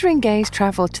 Her wondering gaze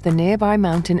travelled to the nearby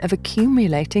mountain of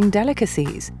accumulating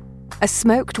delicacies: a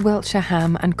smoked Wiltshire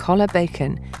ham and collar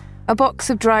bacon, a box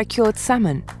of dry-cured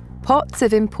salmon, pots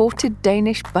of imported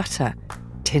Danish butter,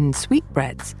 tinned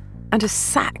sweetbreads, and a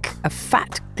sack of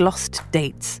fat glossed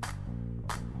dates.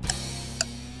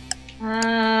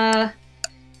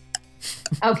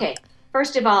 Okay.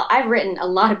 First of all, I've written a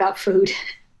lot about food.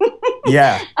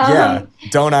 Yeah.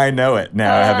 Don't I know it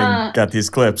now, having got these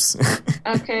clips?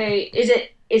 Okay.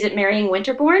 Is it Marrying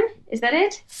Winterbourne? Is that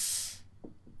it?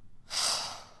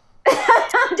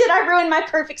 Did I ruin my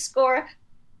perfect score?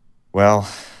 Well,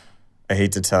 I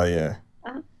hate to tell you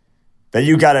that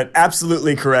you got it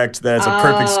absolutely correct. That it's a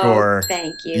perfect score.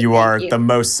 Thank you. You are the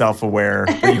most self-aware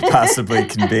that you possibly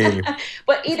can be.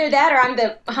 But either that or I'm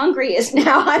the hungriest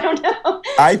now. I don't know.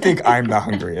 I think I'm the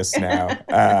hungriest now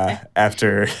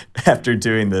after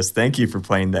doing this. Thank you for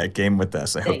playing that game with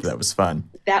us. I hope that was fun.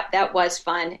 That was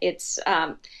fun. It's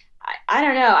I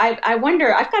don't know. I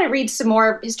wonder. I've got to read some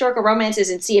more historical romances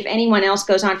and see if anyone else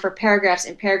goes on for paragraphs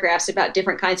and paragraphs about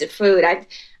different kinds of food.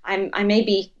 I may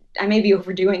be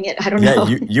overdoing it. I don't know.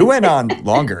 Yeah, you went on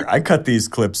longer. I cut these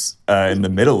clips in the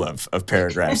middle of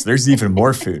paragraphs. There's even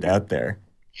more food out there.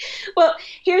 Well,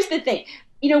 here's the thing.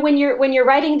 When you're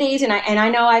writing these, and I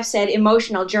know I've said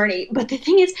emotional journey, but the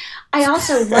thing is, I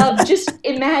also love just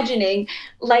imagining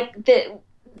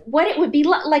what it would be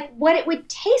like, what it would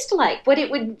taste like, what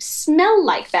it would smell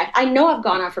like back. I know I've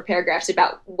gone on for paragraphs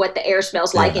about what the air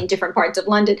smells like in different parts of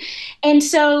London. And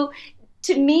so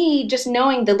to me, just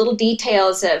knowing the little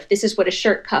details of this is what a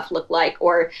shirt cuff looked like,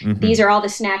 or these are all the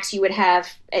snacks you would have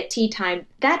at tea time,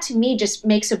 that to me just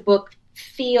makes a book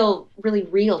feel really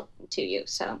real to you.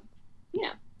 So,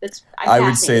 I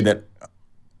would say that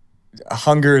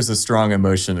hunger is a strong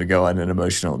emotion to go on an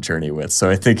emotional journey with. So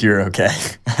I think you're okay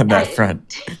on that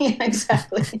front. Yeah,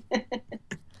 exactly.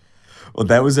 Well,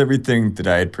 that was everything that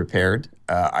I had prepared.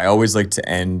 I always like to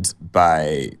end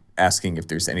by asking if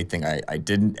there's anything I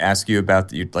didn't ask you about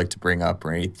that you'd like to bring up,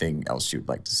 or anything else you'd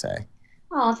like to say.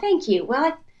 Oh, thank you. Well,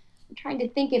 I'm trying to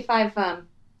think if I've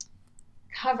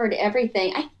covered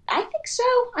everything. I think so.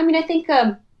 I mean, I think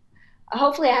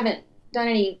hopefully I haven't done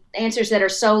any answers that are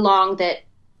so long that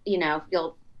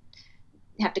you'll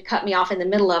have to cut me off in the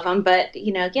middle of them, but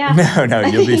yeah. No,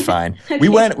 you'll be fine. Okay. We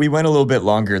went a little bit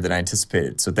longer than I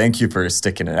anticipated, so thank you for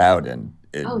sticking it out and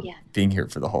being here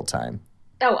for the whole time.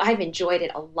 Oh, I've enjoyed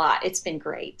it a lot. It's been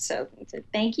great. So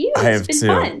thank you. It's been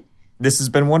fun. This has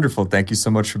been wonderful. Thank you so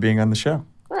much for being on the show.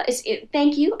 Well,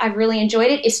 thank you. I've really enjoyed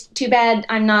it. It's too bad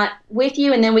I'm not with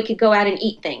you, and then we could go out and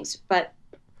eat things, but.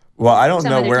 Well, I don't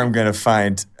know where I'm going to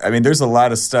find. I mean, there's a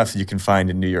lot of stuff you can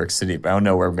find in New York City, but I don't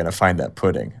know where I'm going to find that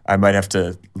pudding. I might have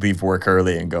to leave work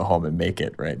early and go home and make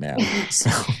it right now.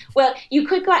 So. Well, you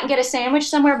could go out and get a sandwich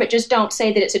somewhere, but just don't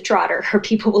say that it's a trotter or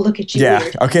people will look at you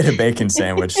weird. I'll get a bacon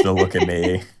sandwich. They'll look at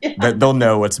me. But they'll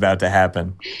know what's about to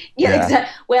happen. Yeah.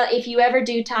 Exactly. Well, if you ever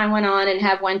do tie one on and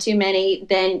have one too many,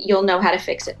 then you'll know how to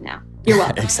fix it now. You're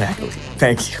welcome. Exactly.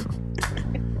 Thank you.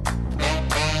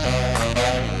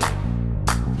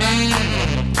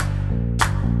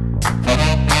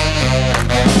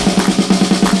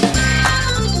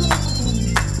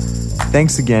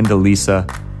 Thanks again to Lisa.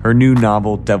 Her new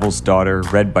novel, Devil's Daughter,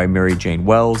 read by Mary Jane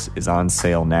Wells, is on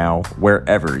sale now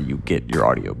wherever you get your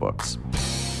audiobooks.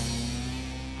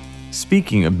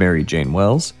 Speaking of Mary Jane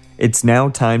Wells, it's now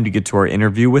time to get to our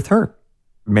interview with her.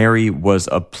 Mary was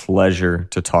a pleasure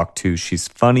to talk to. She's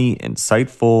funny,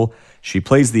 insightful. She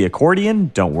plays the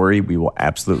accordion. Don't worry, we will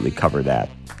absolutely cover that.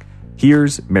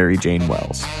 Here's Mary Jane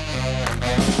Wells.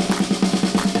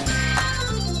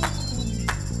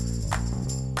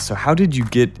 So how did you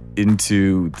get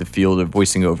into the field of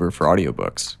voicing over for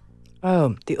audiobooks?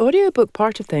 Oh, the audiobook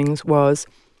part of things was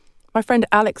my friend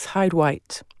Alex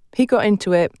Hyde-White. He got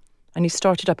into it and he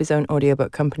started up his own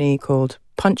audiobook company called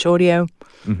Punch Audio.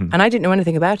 Mm-hmm. And I didn't know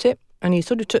anything about it. And he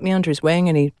sort of took me under his wing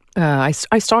and I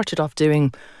started off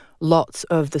doing lots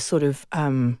of the sort of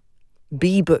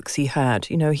B-books he had.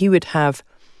 He would have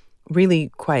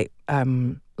really quite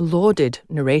lauded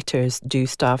narrators do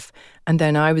stuff, and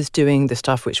then I was doing the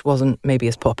stuff which wasn't maybe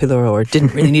as popular or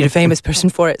didn't really need a famous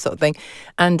person for it, sort of thing.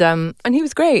 And he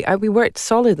was great. We worked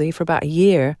solidly for about a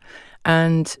year,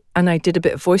 and I did a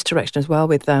bit of voice direction as well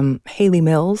with Hayley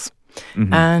Mills,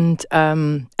 mm-hmm.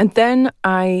 and then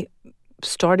I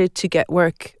started to get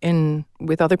work in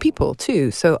with other people too.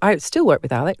 So I still work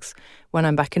with Alex when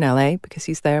I'm back in LA because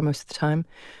he's there most of the time.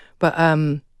 But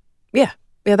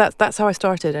yeah, that's how I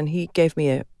started, and he gave me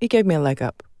a leg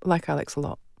up. I like Alex a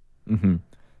lot. Mm-hmm.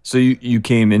 So you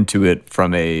came into it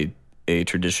from a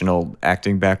traditional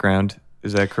acting background,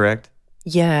 is that correct?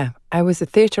 Yeah, I was a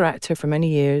theatre actor for many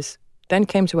years, then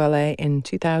came to LA in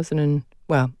 2000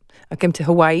 I came to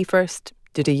Hawaii first,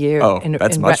 did a year. Oh,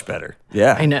 that's much better.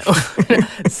 Yeah. I know.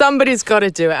 Somebody's got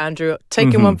to do it, Andrew.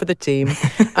 Taking mm-hmm. one for the team.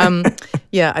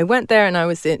 I went there and I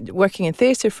was working in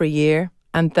theatre for a year.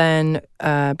 And then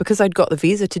because I'd got the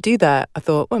visa to do that, I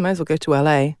thought, well, I might as well go to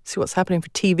LA, see what's happening for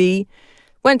TV.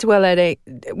 Went to LA,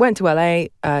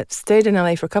 stayed in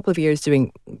LA for a couple of years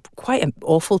doing quite an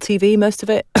awful TV, most of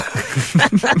it.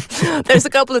 There's a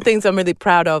couple of things I'm really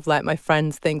proud of, like my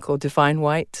friend's thing called Divine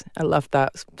White. I loved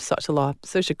that. Such a lot.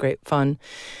 Such a great fun.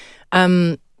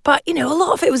 But, a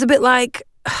lot of it was a bit like,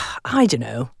 I don't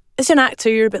know. As an actor,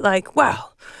 you're a bit like,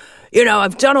 well,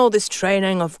 I've done all this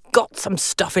training. I've got some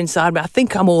stuff inside me. I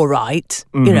think I'm all right.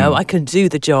 Mm-hmm. I can do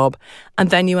the job. And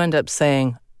then you end up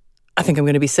saying, I think I'm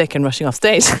going to be sick and rushing off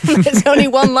stage. It's only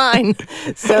one line.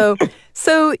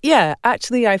 So yeah,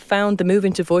 actually I found the move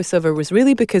into voiceover was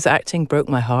really because acting broke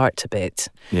my heart a bit.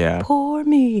 Yeah. Poor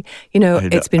me.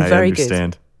 It's been very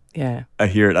understand. Good. Yeah. I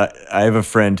hear it. I have a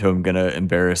friend who I'm going to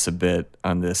embarrass a bit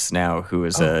on this now who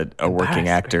is a working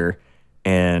actor.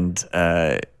 And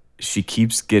she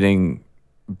keeps getting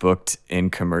booked in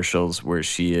commercials where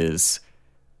she is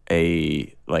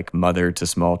a mother to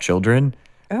small children.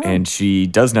 Oh. And she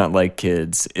does not like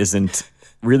kids, isn't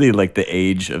really the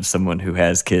age of someone who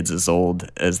has kids as old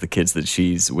as the kids that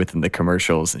she's with in the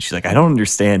commercials. And she's like, I don't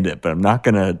understand it, but I'm not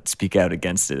going to speak out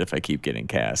against it if I keep getting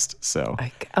cast. So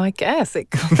I guess it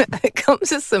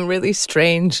comes with some really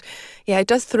strange, it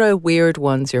does throw weird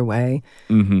ones your way.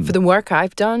 Mm-hmm. For the work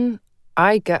I've done,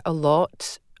 I get a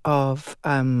lot of,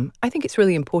 I think it's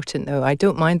really important though, I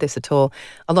don't mind this at all.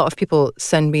 A lot of people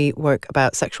send me work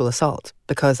about sexual assault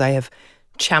because I have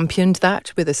championed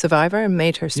that with a survivor and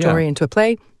made her story into a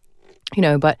play.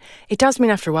 But it does mean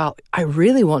after a while, I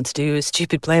really want to do a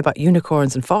stupid play about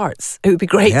unicorns and farts. It would be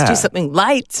great to do something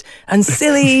light and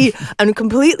silly and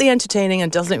completely entertaining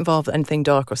and doesn't involve anything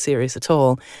dark or serious at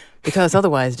all, because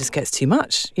otherwise it just gets too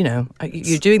much.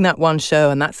 You're doing that one show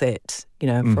and that's it,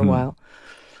 mm-hmm. for a while.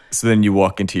 So then you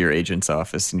walk into your agent's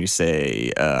office and you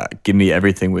say, give me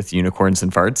everything with unicorns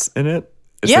and farts in it?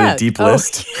 Is that a deep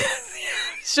list?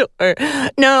 Sure.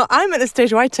 No, I'm at the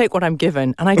stage where I take what I'm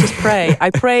given and I just pray. I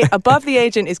pray above the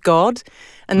agent is God,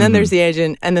 and then there's the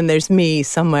agent, and then there's me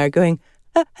somewhere going,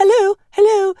 hello.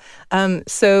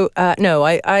 No,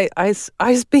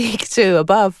 I speak to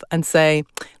above and say,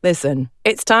 listen,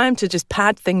 it's time to just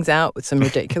pad things out with some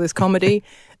ridiculous comedy.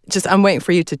 I'm waiting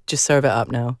for you to just serve it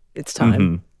up now. It's time.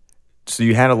 Mm-hmm. So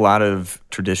you had a lot of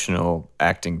traditional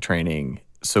acting training.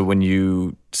 So when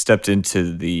you stepped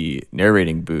into the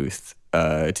narrating booth,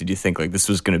 did you think like this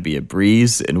was going to be a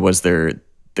breeze? And was there's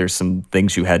some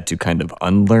things you had to kind of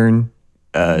unlearn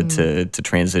to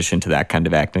transition to that kind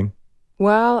of acting?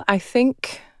 Well, I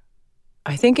think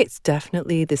it's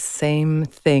definitely the same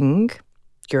thing.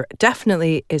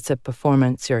 It's a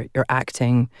performance. You're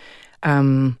acting,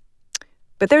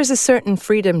 but there's a certain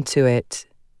freedom to it.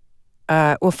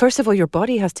 Well, first of all, your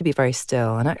body has to be very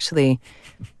still. And actually,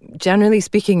 generally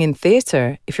speaking in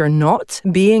theatre, if you're not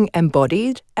being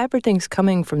embodied, everything's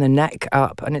coming from the neck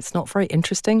up and it's not very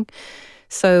interesting.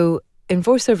 So in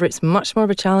voiceover, it's much more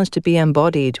of a challenge to be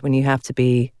embodied when you have to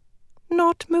be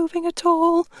not moving at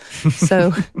all.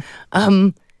 So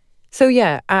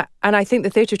yeah. And I think the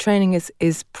theatre training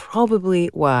is probably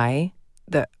why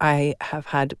that I have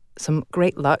had some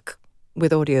great luck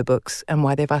with audiobooks and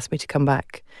why they've asked me to come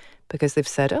back. Because they've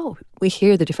said, oh, we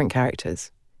hear the different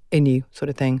characters in you, sort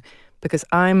of thing. Because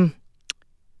it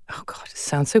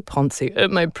sounds so poncy at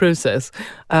my process.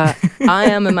 I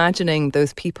am imagining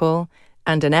those people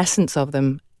and an essence of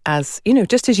them as,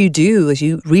 just as you do as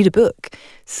you read a book.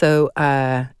 So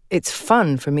it's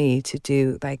fun for me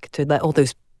to let all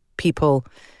those people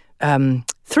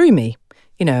through me,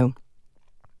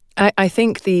 I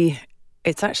think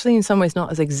it's actually in some ways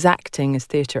not as exacting as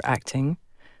theatre acting.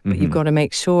 But you've got to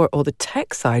make sure all the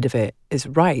tech side of it is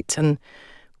right. And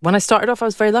when I started off, I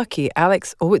was very lucky.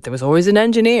 Alex, there was always an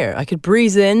engineer. I could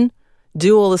breeze in,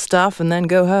 do all the stuff, and then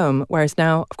go home. Whereas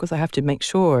now, of course, I have to make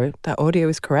sure that audio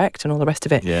is correct and all the rest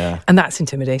of it. Yeah. And that's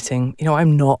intimidating.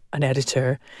 I'm not an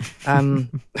editor.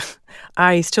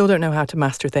 I still don't know how to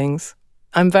master things.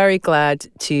 I'm very glad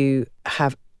to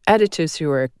have editors who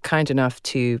are kind enough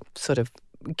to sort of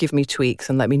give me tweaks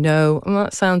and let me know,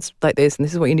 it sounds like this and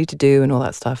this is what you need to do and all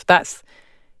that stuff.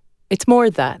 It's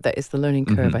more that is the learning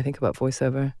curve, I think, about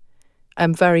voiceover.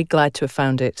 I'm very glad to have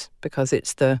found it because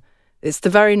it's the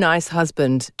very nice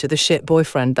husband to the shit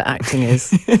boyfriend that acting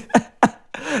is.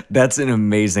 That's an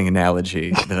amazing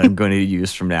analogy that I'm going to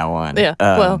use from now on. Yeah.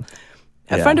 A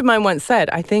friend of mine once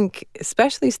said, I think,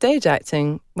 especially stage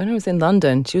acting, when I was in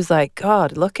London, she was like,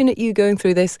 God, looking at you going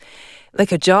through this,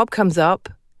 like a job comes up,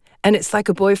 and it's like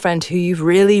a boyfriend who you've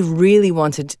really, really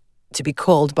wanted to be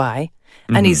called by.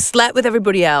 And he's slept with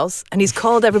everybody else. And he's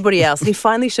called everybody else. And he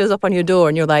finally shows up on your door.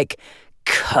 And you're like,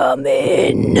 come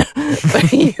in.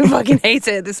 But you fucking hate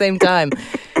it at the same time.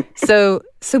 So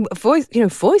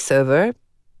voiceover,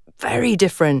 very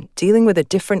different. Dealing with a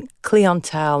different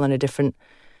clientele and a different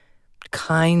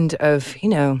kind of,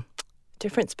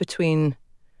 difference between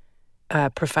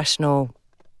professional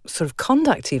sort of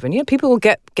conduct even. People will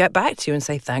get back to you and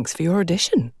say, thanks for your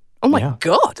audition. Oh my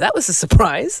God, that was a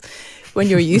surprise. When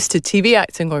you're used to TV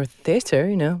acting or theatre,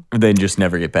 Or they just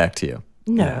never get back to you.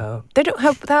 No, they don't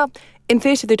have that. In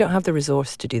theatre, they don't have the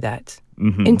resource to do that.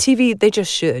 In TV, they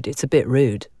just should. It's a bit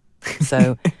rude.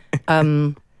 So,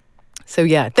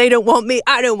 yeah, they don't want me.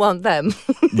 I don't want them.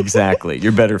 Exactly.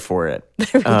 You're better for it. There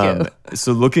we go.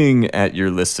 So looking at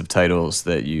your list of titles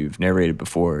that you've narrated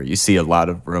before, you see a lot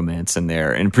of romance in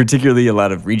there, and particularly a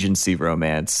lot of Regency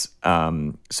romance.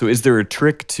 So is there a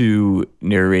trick to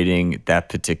narrating that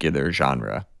particular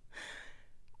genre?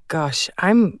 Gosh,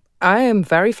 I am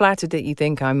very flattered that you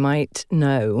think I might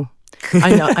know.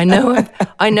 I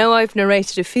know I've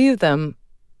narrated a few of them.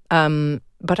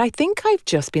 But I think I've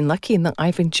just been lucky in that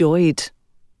I've enjoyed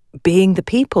being the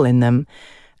people in them.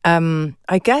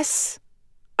 I guess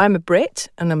I'm a Brit,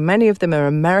 and many of them are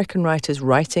American writers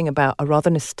writing about a rather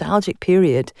nostalgic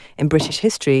period in British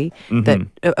history that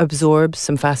absorbs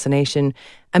some fascination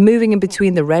and moving in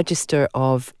between the register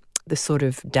of the sort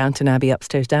of Downton Abbey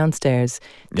upstairs, downstairs,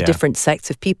 the different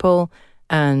sects of people.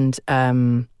 And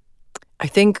I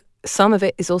think some of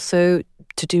it is also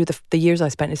to do with the years I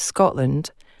spent in Scotland.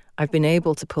 I've been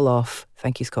able to pull off,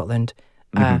 thank you, Scotland,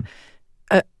 an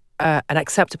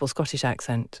acceptable Scottish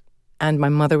accent. And my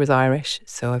mother was Irish,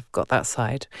 so I've got that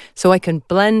side. So I can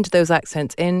blend those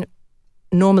accents in,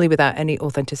 normally without any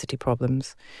authenticity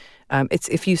problems. It's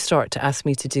if you start to ask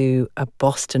me to do a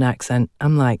Boston accent,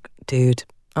 I'm like, dude,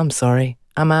 I'm sorry,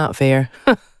 I'm out of here.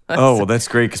 Oh, well, that's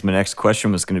great, because my next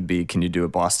question was going to be, can you do a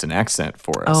Boston accent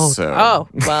for us?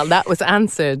 Well, that was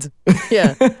answered.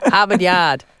 Yeah, Harvard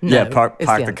Yard. No, park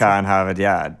the car in Harvard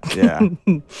Yard. Yeah,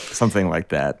 something like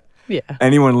that. Yeah.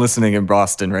 Anyone listening in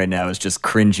Boston right now is just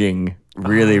cringing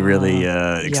really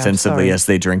extensively as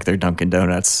they drink their Dunkin'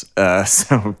 Donuts.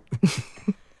 So...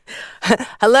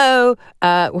 Hello,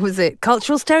 what was it?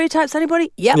 Cultural stereotypes,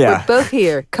 anybody? Yep, Yeah. We're both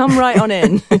here. Come right on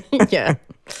in. Yeah.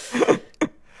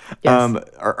 Yes.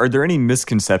 Are there any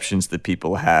misconceptions that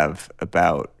people have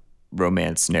about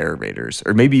romance narrators,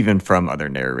 or maybe even from other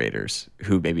narrators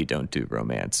who maybe don't do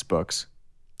romance books?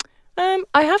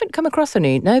 I haven't come across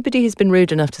any. Nobody has been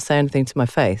rude enough to say anything to my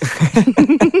face.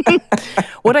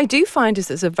 What I do find is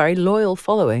there's a very loyal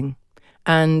following.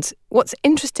 And what's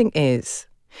interesting is,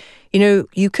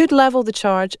 you could level the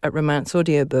charge at romance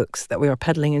audiobooks that we are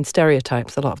peddling in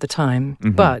stereotypes a lot of the time.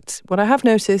 Mm-hmm. But what I have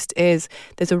noticed is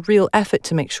there's a real effort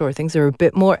to make sure things are a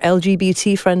bit more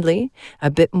LGBT friendly, a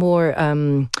bit more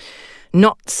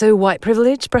not so white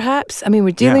privilege, perhaps. I mean,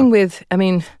 we're dealing with,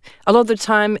 a lot of the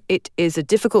time it is a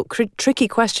difficult, tricky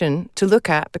question to look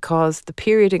at because the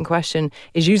period in question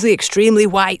is usually extremely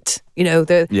white,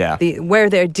 where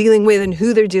they're dealing with and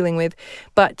who they're dealing with.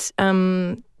 But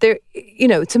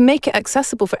to make it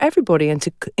accessible for everybody and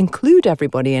to include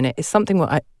everybody in it is something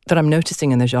that I'm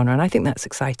noticing in the genre, and I think that's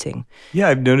exciting. Yeah,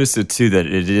 I've noticed it too, that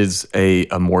it is a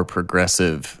more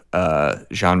progressive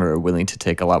genre, willing to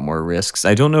take a lot more risks.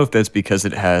 I don't know if that's because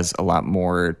it has a lot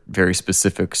more very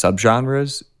specific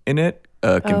subgenres in it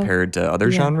compared to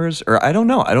other genres, or I don't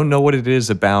know. I don't know what it is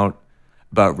about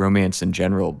romance in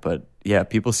general, but yeah,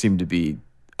 people seem to be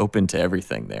open to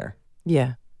everything there.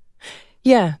 Yeah.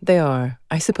 Yeah, they are.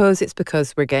 I suppose it's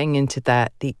because we're getting into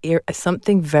that, there's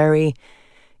something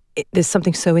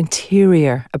so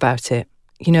interior about it,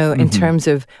 in terms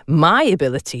of my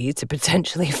ability to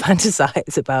potentially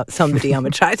fantasize about somebody I'm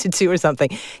attracted to or something.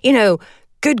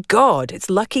 Good God, it's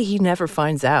lucky he never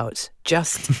finds out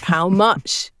just how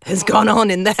much has gone on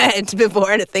in the head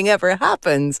before anything ever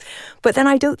happens. But then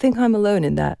I don't think I'm alone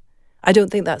in that. I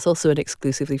don't think that's also an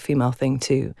exclusively female thing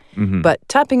too. Mm-hmm. But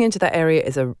tapping into that area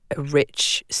is a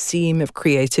rich seam of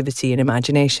creativity and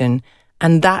imagination.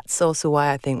 And that's also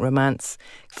why I think romance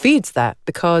feeds that,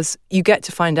 because you get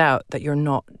to find out that you're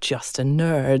not just a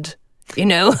nerd,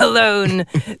 alone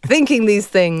thinking these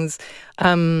things.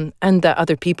 And that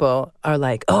other people are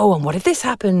like, oh, and what if this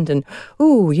happened? And,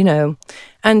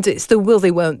 and it's the will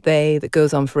they, won't they that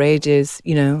goes on for ages,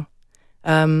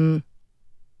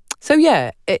 So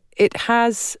yeah, it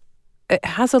has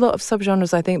a lot of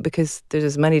subgenres, I think, because there's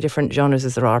as many different genres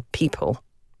as there are people,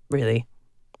 really.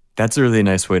 That's a really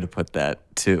nice way to put that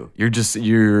too.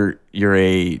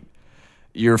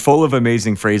 You're full of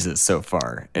amazing phrases so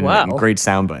far and great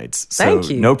sound bites. So thank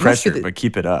you. No pressure, but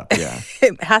keep it up. Yeah.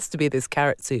 It has to be this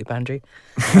carrot soup, Andrew.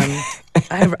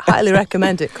 I highly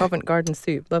recommend it. Covent Garden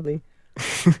soup, lovely.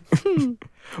 We're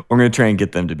going to try and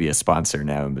get them to be a sponsor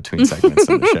now in between segments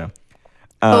on the show.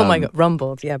 Oh my God,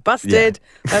 rumbled. Yeah, busted.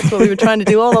 Yeah. That's what we were trying to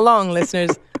do all along,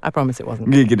 listeners. I promise it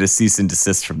wasn't. You get a cease and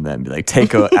desist from them. Be like,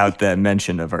 take out that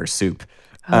mention of our soup.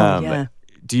 Yeah.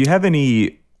 Do you have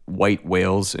any white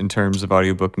whales in terms of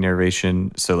audiobook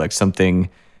narration? So like something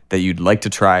that you'd like to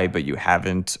try but you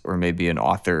haven't, or maybe an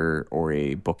author or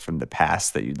a book from the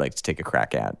past that you'd like to take a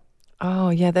crack at? Oh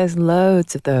yeah, there's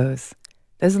loads of those.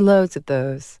 I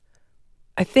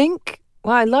think,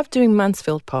 I love doing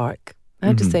Mansfield Park. I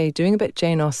have to say, doing a bit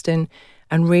Jane Austen,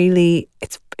 and really,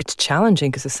 it's challenging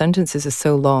because the sentences are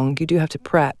so long. You do have to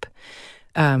prep,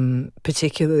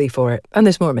 particularly for it. And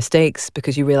there's more mistakes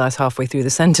because you realise halfway through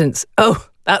the sentence, oh,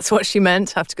 that's what she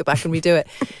meant. Have to go back and redo it.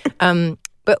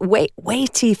 But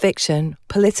weighty fiction,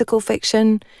 political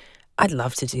fiction, I'd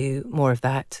love to do more of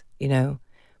that,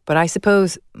 But I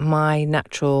suppose my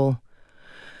natural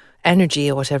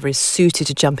energy or whatever is suited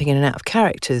to jumping in and out of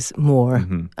characters more.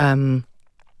 Mm-hmm.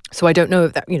 So I don't know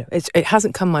if that, it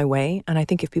hasn't come my way. And I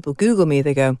think if people Google me,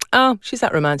 they go, oh, she's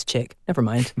that romance chick. Never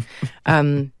mind.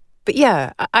 But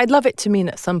yeah, I'd love it to mean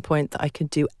at some point that I could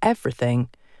do everything.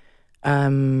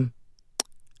 I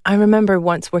remember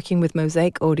once working with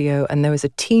Mosaic Audio, and there was a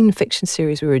teen fiction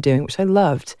series we were doing, which I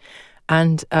loved.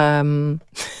 And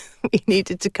we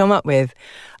needed to come up with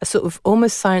a sort of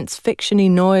almost science fiction-y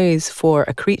noise for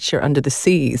a creature under the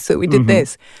sea. So we did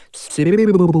this.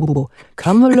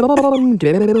 Come along.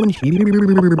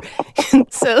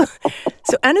 So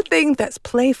anything that's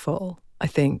playful, I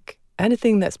think.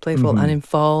 Anything that's playful and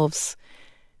involves...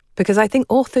 Because I think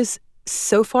authors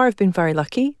so far have been very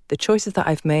lucky. The choices that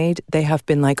I've made, they have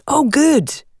been like, oh,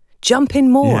 good, jump in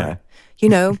more. Yeah.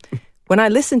 when I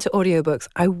listen to audiobooks,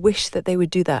 I wish that they would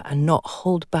do that and not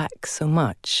hold back so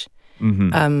much.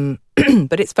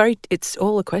 But it's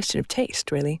all a question of taste,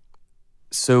 really.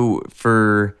 So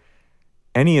for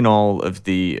any and all of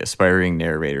the aspiring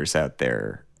narrators out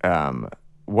there,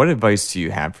 what advice do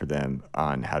you have for them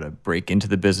on how to break into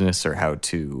the business or how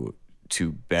to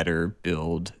better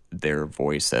build their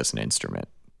voice as an instrument?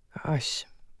 Gosh.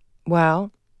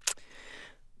 Well,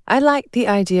 I like the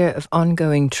idea of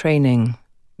ongoing training,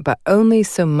 but only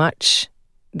so much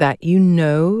that you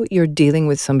know you're dealing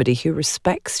with somebody who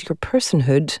respects your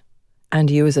personhood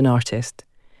and you as an artist.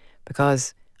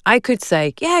 Because I could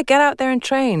say, yeah, get out there and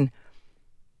train.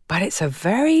 But it's a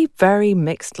very, very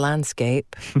mixed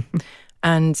landscape.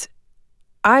 And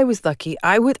I was lucky.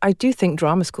 I do think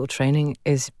drama school training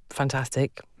is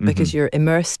fantastic because you're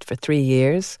immersed for 3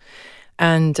 years.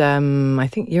 And I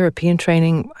think European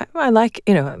training, I like,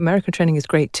 American training is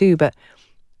great too, but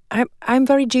I'm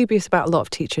very dubious about a lot of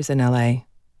teachers in LA.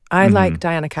 I like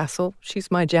Diana Castle. She's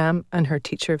my jam. And her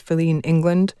teacher, Feline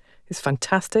England, is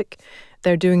fantastic.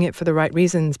 They're doing it for the right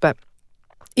reasons. But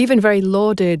even very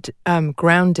lauded,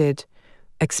 grounded,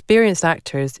 experienced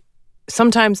actors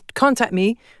sometimes contact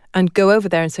me and go over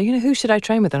there and say, who should I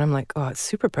train with? And I'm like, oh, it's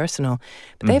super personal.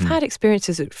 But they've had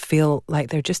experiences that feel like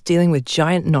they're just dealing with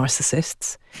giant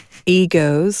narcissists,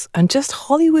 egos, and just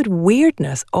Hollywood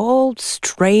weirdness, all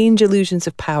strange illusions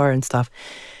of power and stuff.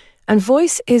 And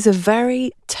voice is a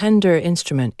very tender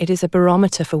instrument. It is a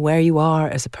barometer for where you are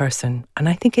as a person. And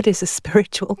I think it is a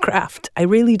spiritual craft. I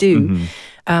really do.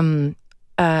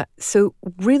 So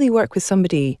really work with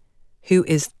somebody who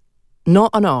is not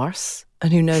an arse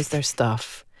and who knows their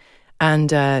stuff. And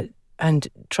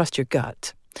trust your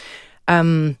gut.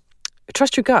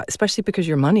 Trust your gut, especially because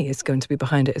your money is going to be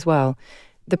behind it as well.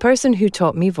 The person who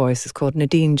taught me voice is called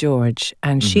Nadine George,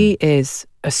 and she is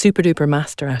a super duper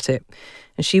master at it.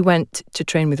 And she went to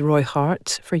train with Roy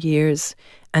Hart for years.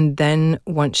 And then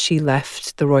once she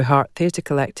left the Roy Hart Theatre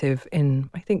Collective in,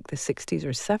 I think, the 60s or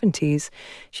 70s,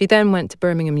 she then went to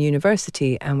Birmingham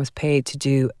University and was paid to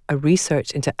do a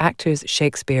research into actors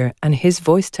Shakespeare and his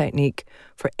voice technique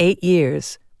for 8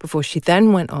 years before she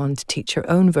then went on to teach her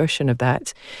own version of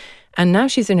that. And now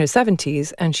she's in her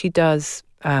 70s and she does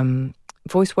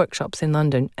voice workshops in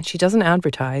London, and she doesn't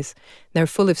advertise. They're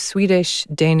full of Swedish,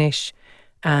 Danish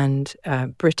and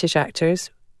British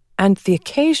actors and the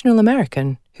occasional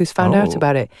American who's found out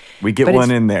about it. We get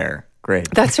one in there. Great.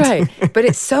 That's right. But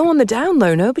it's so on the down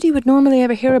low. Nobody would normally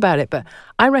ever hear about it. But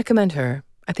I recommend her.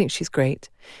 I think she's great.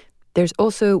 There's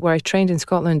also, where I trained in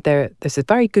Scotland, there's a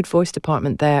very good voice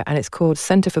department there, and it's called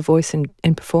Centre for Voice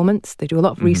in Performance. They do a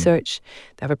lot of research.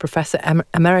 They have a professor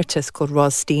emeritus called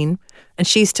Ros Steen, and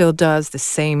she still does the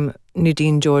same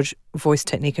Nadine George voice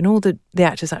technique, and all the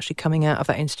actors actually coming out of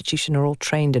that institution are all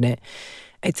trained in it.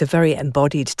 It's a very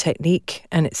embodied technique,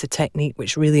 and it's a technique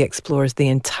which really explores the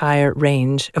entire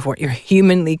range of what you're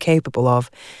humanly capable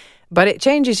of. But it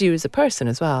changes you as a person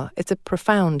as well. It's a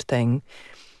profound thing.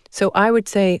 So I would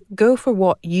say go for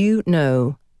what you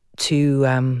know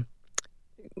to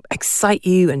excite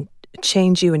you and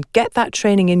change you, and get that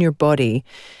training in your body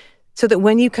so that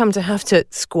when you come to have to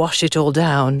squash it all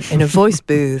down in a voice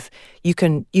booth, you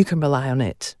can rely on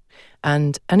it.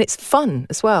 And it's fun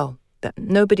as well, that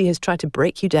nobody has tried to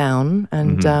break you down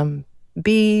and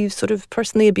be sort of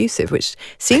personally abusive, which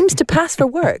seems to pass for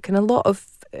work in a lot of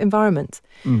environments.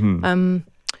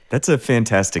 That's a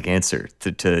fantastic answer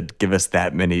to give us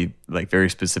that many very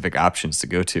specific options to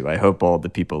go to. I hope all the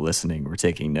people listening were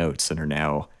taking notes and are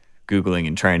now Googling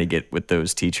and trying to get with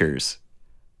those teachers.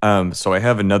 So I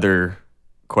have another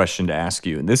question to ask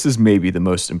you, and this is maybe the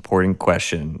most important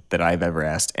question that I've ever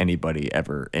asked anybody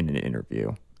ever in an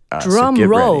interview. Drum so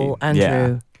roll, ready.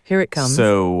 Andrew. Yeah. Here it comes.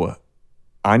 So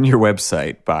on your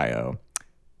website bio,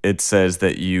 it says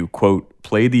that you, quote,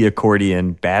 play the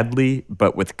accordion badly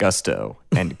but with gusto,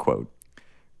 end quote.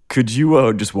 Could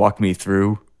you just walk me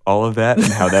through all of that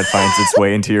and how that finds its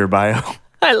way into your bio?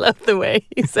 I love the way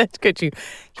you said, could you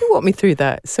walk me through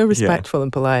that? So respectful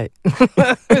and polite.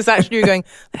 It was actually you going,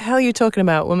 the hell are you talking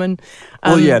about, woman?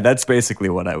 Well, yeah, that's basically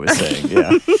what I was saying,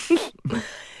 yeah.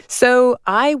 So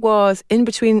I was in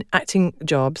between acting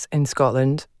jobs in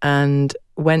Scotland and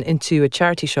went into a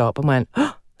charity shop and went,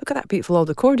 oh, look at that beautiful old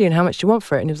accordion. How much do you want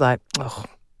for it? And he was like,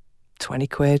 20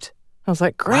 quid. I was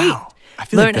like, great. Wow. I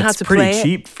feel like that's pretty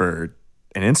cheap for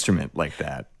an instrument like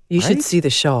that. You should see the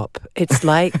shop. It's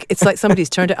like somebody's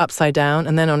turned it upside down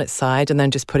and then on its side and then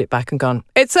just put it back and gone,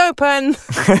 it's open.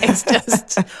 It's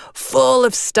just full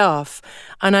of stuff.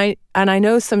 And I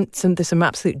know there's some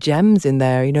absolute gems in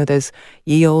there. You know, there's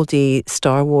ye olde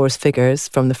Star Wars figures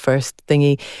from the first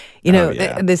thingy. You know,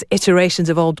 there's iterations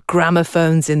of old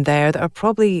gramophones in there that are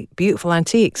probably beautiful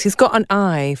antiques. He's got an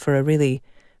eye for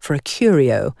a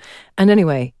curio. And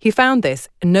anyway, he found this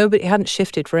and nobody hadn't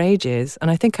shifted for ages. And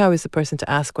I think I was the person to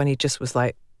ask when he just was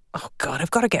like, oh God,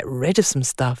 I've got to get rid of some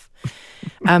stuff.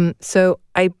 So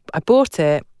I bought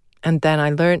it and then I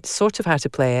learned sort of how to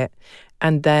play it.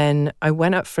 And then I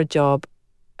went up for a job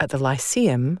at the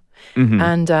Lyceum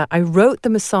and I wrote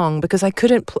them a song because I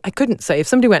couldn't say, if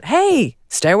somebody went, hey,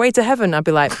 Stairway to Heaven, I'd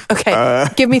be like, okay,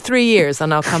 give me 3 years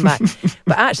and I'll come back.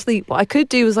 But actually what I could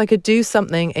do was I could do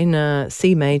something in a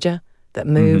C major that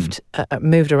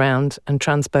moved around and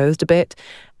transposed a bit.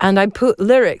 And I put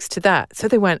lyrics to that. So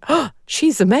they went, oh,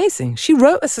 she's amazing. She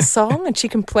wrote us a song and she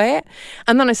can play it.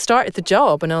 And then I started the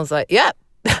job and I was like, yeah,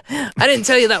 I didn't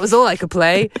tell you that was all I could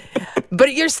play,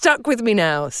 but you're stuck with me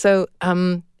now. So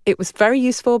it was very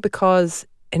useful because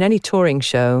in any touring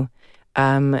show,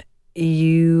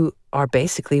 you are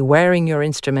basically wearing your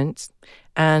instrument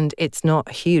and it's not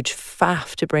a huge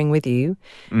faff to bring with you.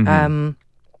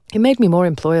 It made me more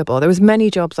employable. There was many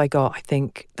jobs I got, I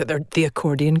think, that the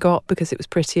accordion got because it was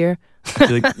prettier. I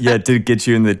feel like, yeah, to get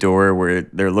you in the door where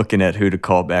they're looking at who to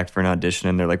call back for an audition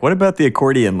and they're like, what about the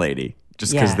accordion lady?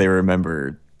 Just because they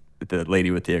remember the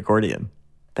lady with the accordion.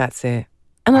 That's it.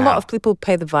 And a lot of people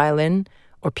play the violin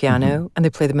or piano and they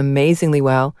play them amazingly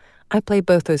well. I play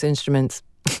both those instruments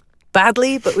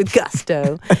badly, but with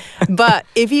gusto. But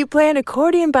if you play an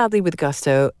accordion badly with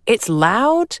gusto, it's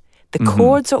loud, the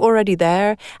chords are already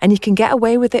there, and you can get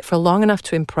away with it for long enough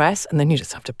to impress, and then you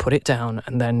just have to put it down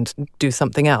and then do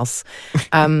something else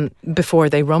before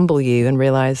they rumble you and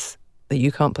realize that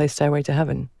you can't play Stairway to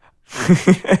Heaven.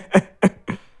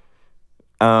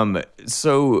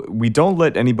 So we don't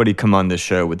let anybody come on the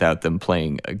show without them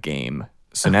playing a game.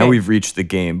 So now we've reached the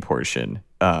game portion.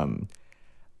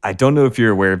 I don't know if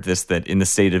you're aware of this, that in the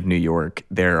state of New York,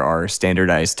 there are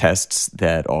standardized tests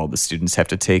that all the students have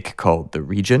to take called the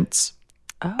Regents.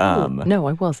 Oh, no,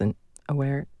 I wasn't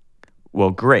aware.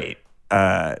 Well, great.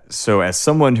 So as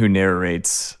someone who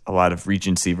narrates a lot of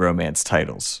Regency romance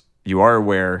titles, you are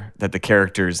aware that the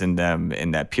characters in them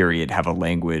in that period have a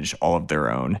language all of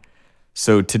their own.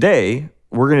 So today,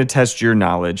 we're going to test your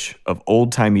knowledge of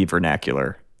old-timey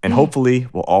vernacular, and hopefully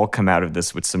we'll all come out of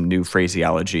this with some new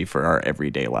phraseology for our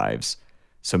everyday lives.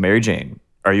 So Mary Jane,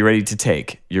 are you ready to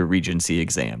take your Regency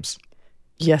exams?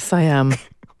 Yes, I am.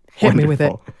 Hit me with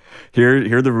it.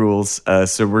 Here are the rules.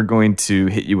 So we're going to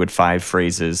hit you with 5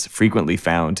 phrases frequently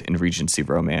found in Regency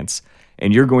romance,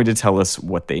 and you're going to tell us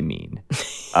what they mean.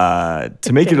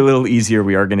 To make it a little easier,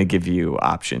 we are going to give you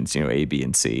options, A, B,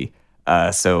 and C.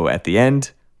 So at the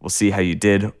end, we'll see how you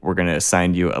did. We're going to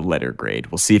assign you a letter grade.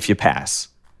 We'll see if you pass.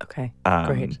 Okay,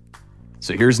 great.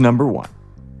 So here's number 1.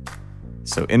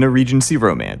 So in a Regency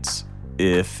romance,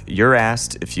 if you're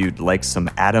asked if you'd like some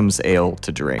Adam's ale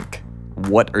to drink,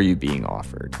 what are you being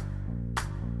offered?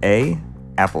 A,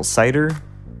 apple cider,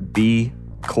 B,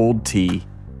 cold tea,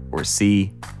 or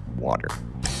C, water?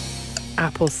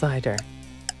 Apple cider.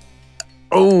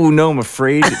 Oh, no, I'm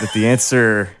afraid that the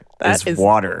answer is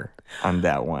water on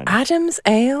that one. Adam's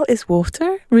ale is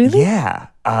water? Really? Yeah.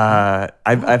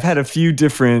 I've had a few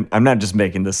different, I'm not just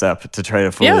making this up to try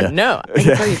to fool you. No, I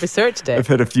can tell you've researched it. I've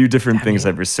had a few different things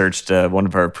I've researched. One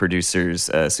of our producers,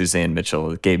 Suzanne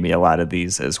Mitchell, gave me a lot of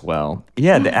these as well.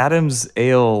 Yeah, the Adam's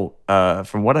ale,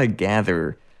 from what I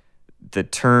gather, the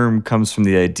term comes from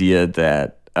the idea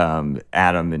that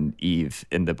Adam and Eve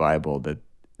in the Bible,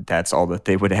 that's all that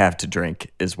they would have to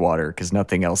drink is water because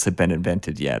nothing else had been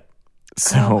invented yet.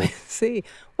 So I see.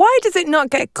 Why does it not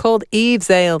get called Eve's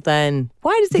ale then?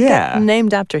 Why does it get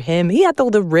named after him? He had all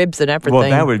the ribs and everything.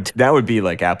 Well, that would be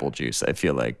like apple juice, I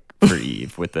feel like, for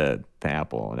Eve with the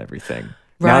apple and everything.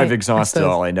 Right, now I've exhausted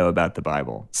all I know about the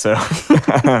Bible. So,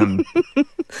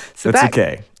 that's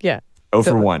okay. Yeah. 0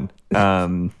 for 1.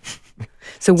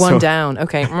 So one down.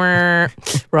 Okay.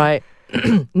 Right.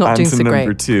 Not doing so great.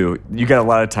 Number 2. You got a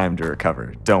lot of time to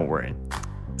recover. Don't worry.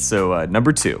 So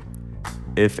number 2.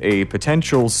 If a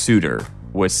potential suitor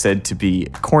was said to be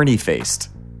corny-faced,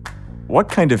 what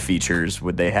kind of features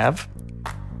would they have?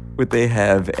 Would they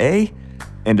have A,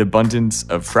 an abundance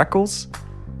of freckles,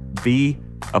 B,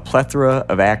 a plethora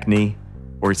of acne,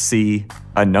 or C,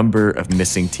 a number of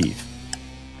missing teeth?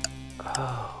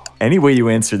 Oh. Any way you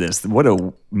answer this, what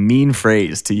a mean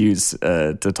phrase to use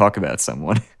to talk about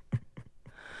someone.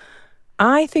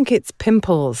 I think it's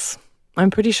pimples. I'm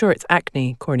pretty sure it's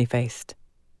acne, corny-faced.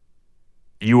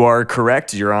 You are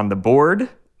correct. You're on the board.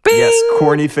 Bing! Yes,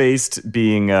 corny-faced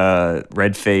being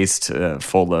red-faced,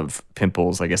 full of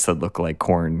pimples, I guess that look like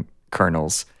corn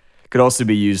kernels. Could also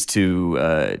be used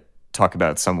to talk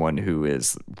about someone who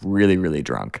is really, really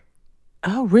drunk.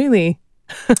 Oh, really?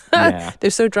 Yeah. They're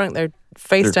so drunk, they're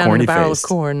face down in a barrel of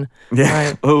corn. Yeah.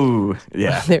 Right. Oh,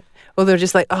 yeah. They're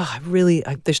just like,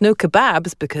 there's no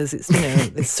kebabs because it's,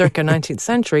 it's circa 19th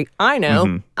century. I know.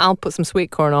 Mm-hmm. I'll put some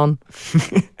sweet corn on.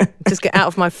 Just get out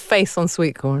of my face on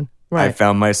sweet corn. Right. I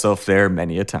found myself there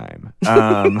many a time.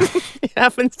 It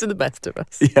happens to the best of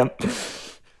us. Yep.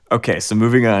 Okay, so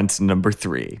moving on to number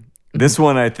 3. This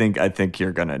one, I think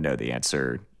you're gonna know the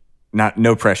answer.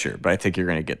 No pressure, but I think you're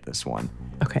gonna get this one.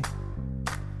 Okay.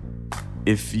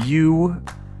 If you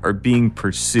are being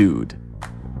pursued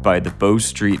by the Bow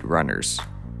Street Runners,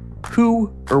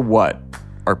 who or what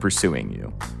are pursuing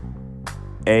you?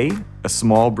 A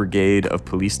small brigade of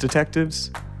police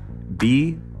detectives.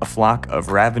 B, a flock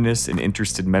of ravenous and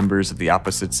interested members of the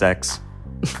opposite sex.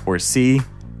 Or C,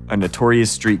 a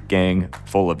notorious street gang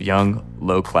full of young,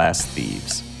 low-class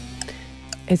thieves.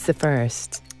 It's the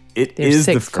first. There's is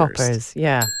the 6 first. Coppers,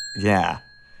 yeah. Yeah.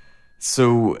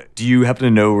 So, do you happen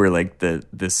to know where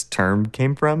this term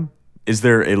came from? Is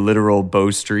there a literal Bow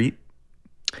Street?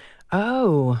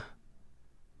 Oh.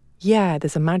 Yeah,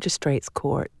 there's a magistrate's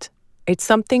court. It's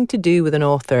something to do with an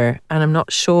author, and I'm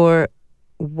not sure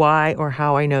why or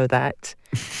how I know that.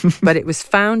 But it was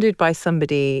founded by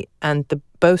somebody, and the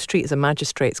Bow Street is a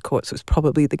magistrate's court, so it's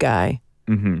probably the guy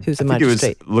who's a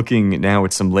magistrate. It was looking now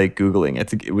at some late Googling. I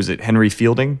think it was Henry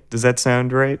Fielding. Does that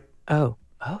sound right? Oh,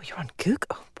 you're on Google.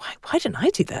 Oh, why didn't I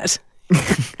do that?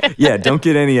 Yeah, don't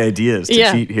get any ideas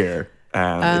to cheat here.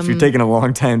 If you're taking a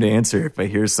long time to answer, if I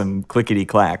hear some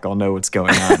clickety-clack, I'll know what's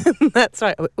going on. That's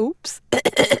right. Oops.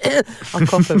 I'll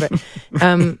cough over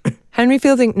it. Henry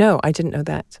Fielding, no, I didn't know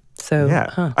that. So,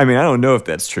 yeah. I mean, I don't know if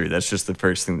that's true. That's just the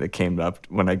first thing that came up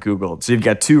when I Googled. So you've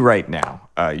got 2 right now.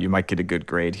 You might get a good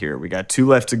grade here. We got 2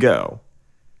 left to go.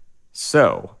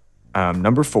 So,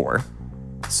 number 4.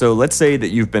 So let's say that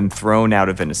you've been thrown out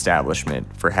of an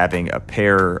establishment for having a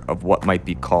pair of what might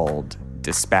be called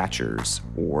dispatchers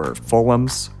or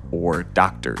Fulhams or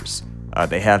doctors.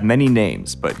 They have many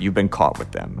names, but you've been caught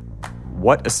with them.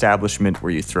 What establishment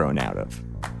were you thrown out of?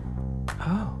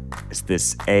 Oh. Is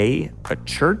this A, a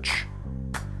church,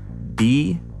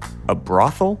 B, a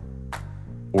brothel,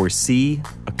 or C,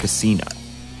 a casino?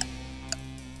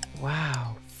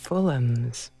 Wow,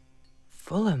 Fulhams.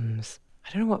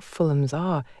 I don't know what Fulhams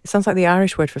are. It sounds like the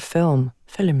Irish word for film.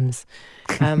 Films.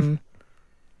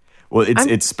 Well,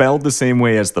 it's spelled the same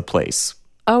way as the place.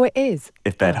 Oh, it is?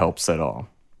 If that helps at all.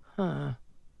 Huh.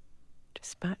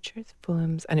 Dispatchers,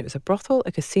 Fulhams. And it was a brothel,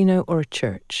 a casino, or a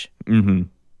church? Mm-hmm.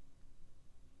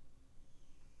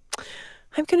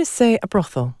 I'm going to say a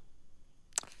brothel.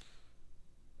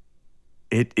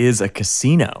 It is a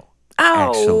casino,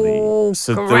 actually.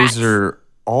 So Congrats. Those are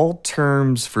all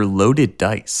terms for loaded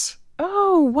dice.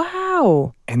 Oh,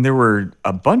 wow. And there were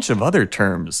a bunch of other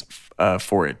terms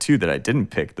for it, too, that I didn't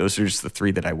pick. Those are just the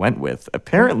 3 that I went with.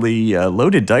 Apparently,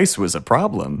 loaded dice was a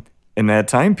problem in that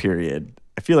time period.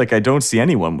 I feel like I don't see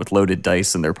anyone with loaded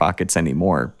dice in their pockets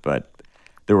anymore, but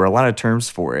there were a lot of terms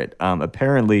for it.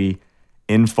 Apparently,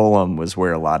 in Fulham was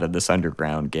where a lot of this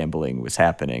underground gambling was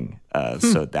happening.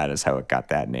 So that is how it got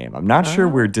that name. I'm not sure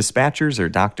where dispatchers or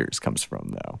doctors comes from,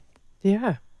 though.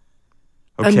 Yeah.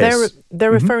 Okay. And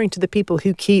they're referring to the people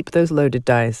who keep those loaded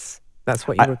dice. That's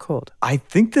what you were called. I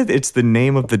think that it's the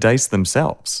name of the dice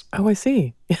themselves. Oh, I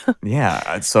see.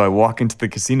 Yeah. So I walk into the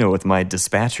casino with my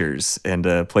dispatchers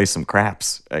and play some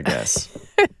craps, I guess.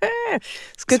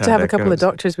 It's good to have a couple of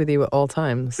doctors with you at all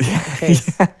times.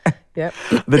 Yeah. Yep.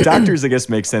 The doctors, I guess,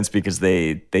 make sense because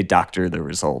they doctor the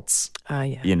results.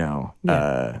 Yeah. You know.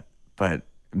 Yeah. But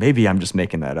maybe I'm just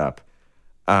making that up.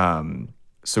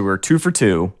 So we're 2 for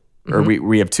 2. Or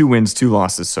we have 2 wins, 2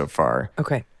 losses so far.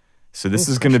 Okay. So this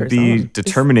is going to be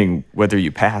determining whether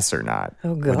you pass or not.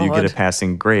 Oh, God. Whether you get a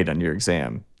passing grade on your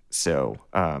exam. So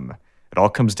it all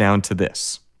comes down to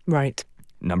this. Right.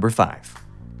 Number 5.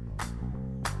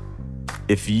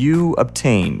 If you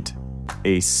obtained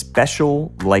a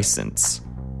special license,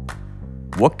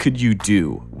 what could you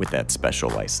do with that special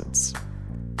license?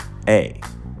 A,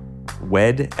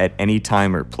 wed at any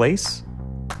time or place.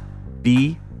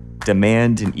 B,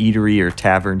 demand an eatery or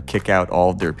tavern kick out all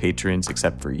of their patrons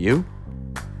except for you.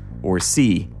 Or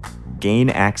C, gain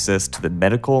access to the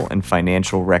medical and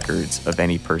financial records of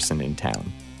any person in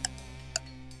town.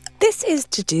 This is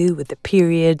to do with the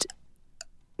period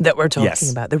that we're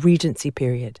talking about, the Regency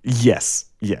period. Yes.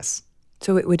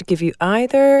 So it would give you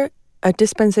either a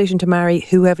dispensation to marry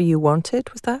whoever you wanted,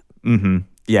 was that? Mm-hmm.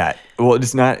 Yeah. Well,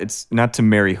 it's not to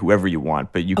marry whoever you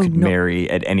want, but you could marry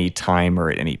at any time or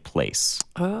at any place.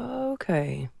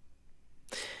 Okay.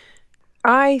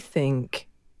 I think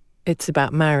it's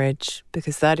about marriage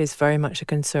because that is very much a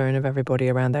concern of everybody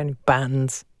around there.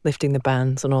 Bans, lifting the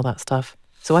bans and all that stuff.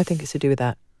 So I think it's to do with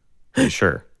that. You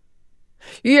sure?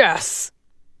 Yes.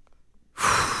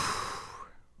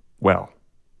 Well,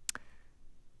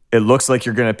 it looks like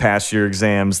you're going to pass your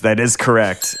exams. That is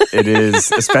correct. It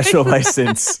is a special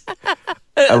license.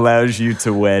 Allows you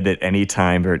to wed at any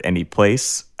time or at any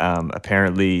place.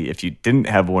 Apparently, if you didn't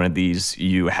have one of these,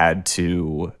 you had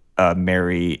to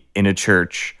marry in a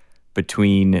church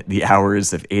between the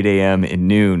hours of 8 a.m. and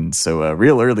noon. So a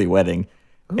real early wedding.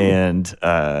 Ooh. And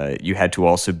you had to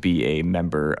also be a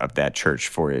member of that church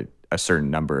for a certain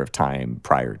number of time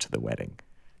prior to the wedding.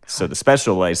 So the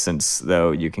special license,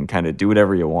 though, you can kind of do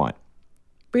whatever you want.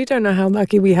 We don't know how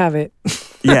lucky we have it.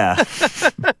 Yeah.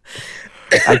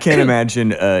 I can't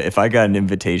imagine if I got an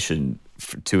invitation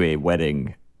to a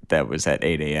wedding that was at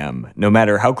 8 a.m., no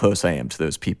matter how close I am to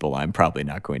those people, I'm probably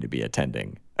not going to be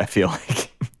attending, I feel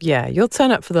like. Yeah, you'll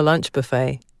turn up for the lunch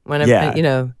buffet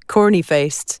when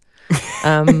corny-faced.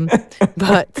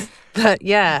 But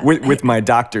yeah. With my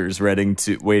doctors waiting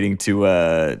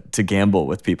to gamble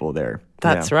with people there.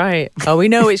 That's right. Oh, we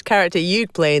know which character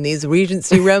you'd play in these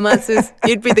Regency romances.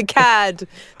 You'd be the cad,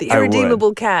 the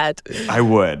irredeemable cad. I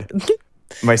would.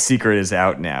 My secret is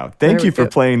out now. Thank you for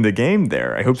playing the game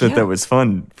there. I hope that was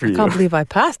fun for you. I can't believe I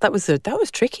passed. That was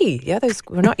tricky. Yeah, those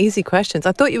were not easy questions.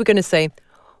 I thought you were going to say,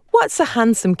 "What's a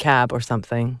hansom cab?" or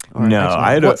something. Or, no,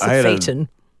 what's a phaeton?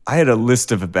 I had a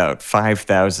list of about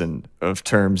 5,000 of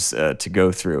terms to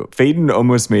go through. Phaeton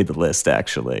almost made the list,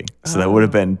 actually. So that would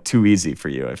have been too easy for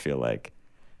you, I feel like.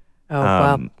 Oh,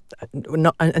 well,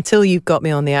 not, until you got me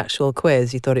on the actual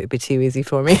quiz, you thought it would be too easy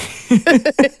for me.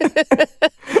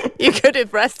 You could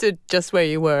have rested just where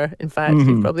you were. In fact,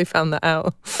 you probably found that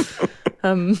out.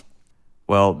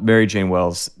 Well, Mary Jane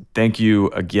Wells, thank you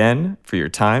again for your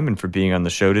time and for being on the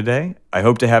show today. I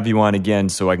hope to have you on again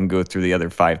so I can go through the other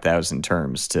 5,000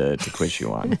 terms to quiz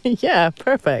you on. Yeah,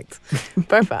 perfect.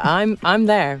 Perfect. I'm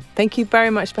there. Thank you very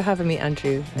much for having me,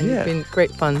 Andrew. And It's been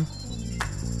great fun.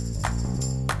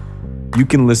 You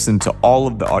can listen to all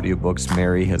of the audiobooks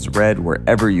Mary has read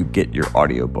wherever you get your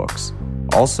audiobooks.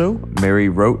 Also, Mary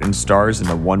wrote and stars in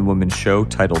a one-woman show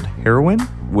titled Heroine,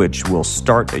 which will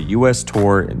start a U.S.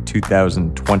 tour in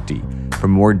 2020. For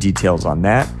more details on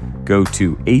that, go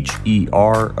to heroine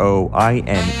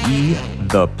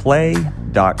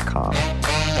theplay.com.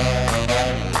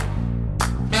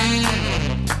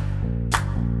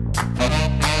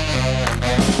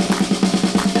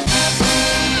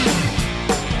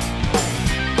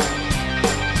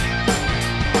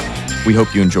 We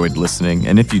hope you enjoyed listening,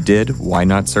 and if you did, why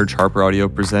not search Harper Audio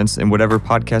Presents in whatever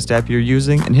podcast app you're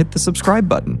using and hit the subscribe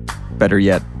button. Better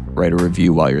yet, write a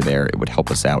review while you're there. It would help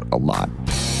us out a lot.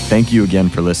 Thank you again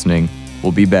for listening.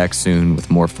 We'll be back soon with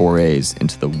more forays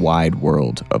into the wide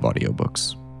world of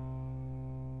audiobooks.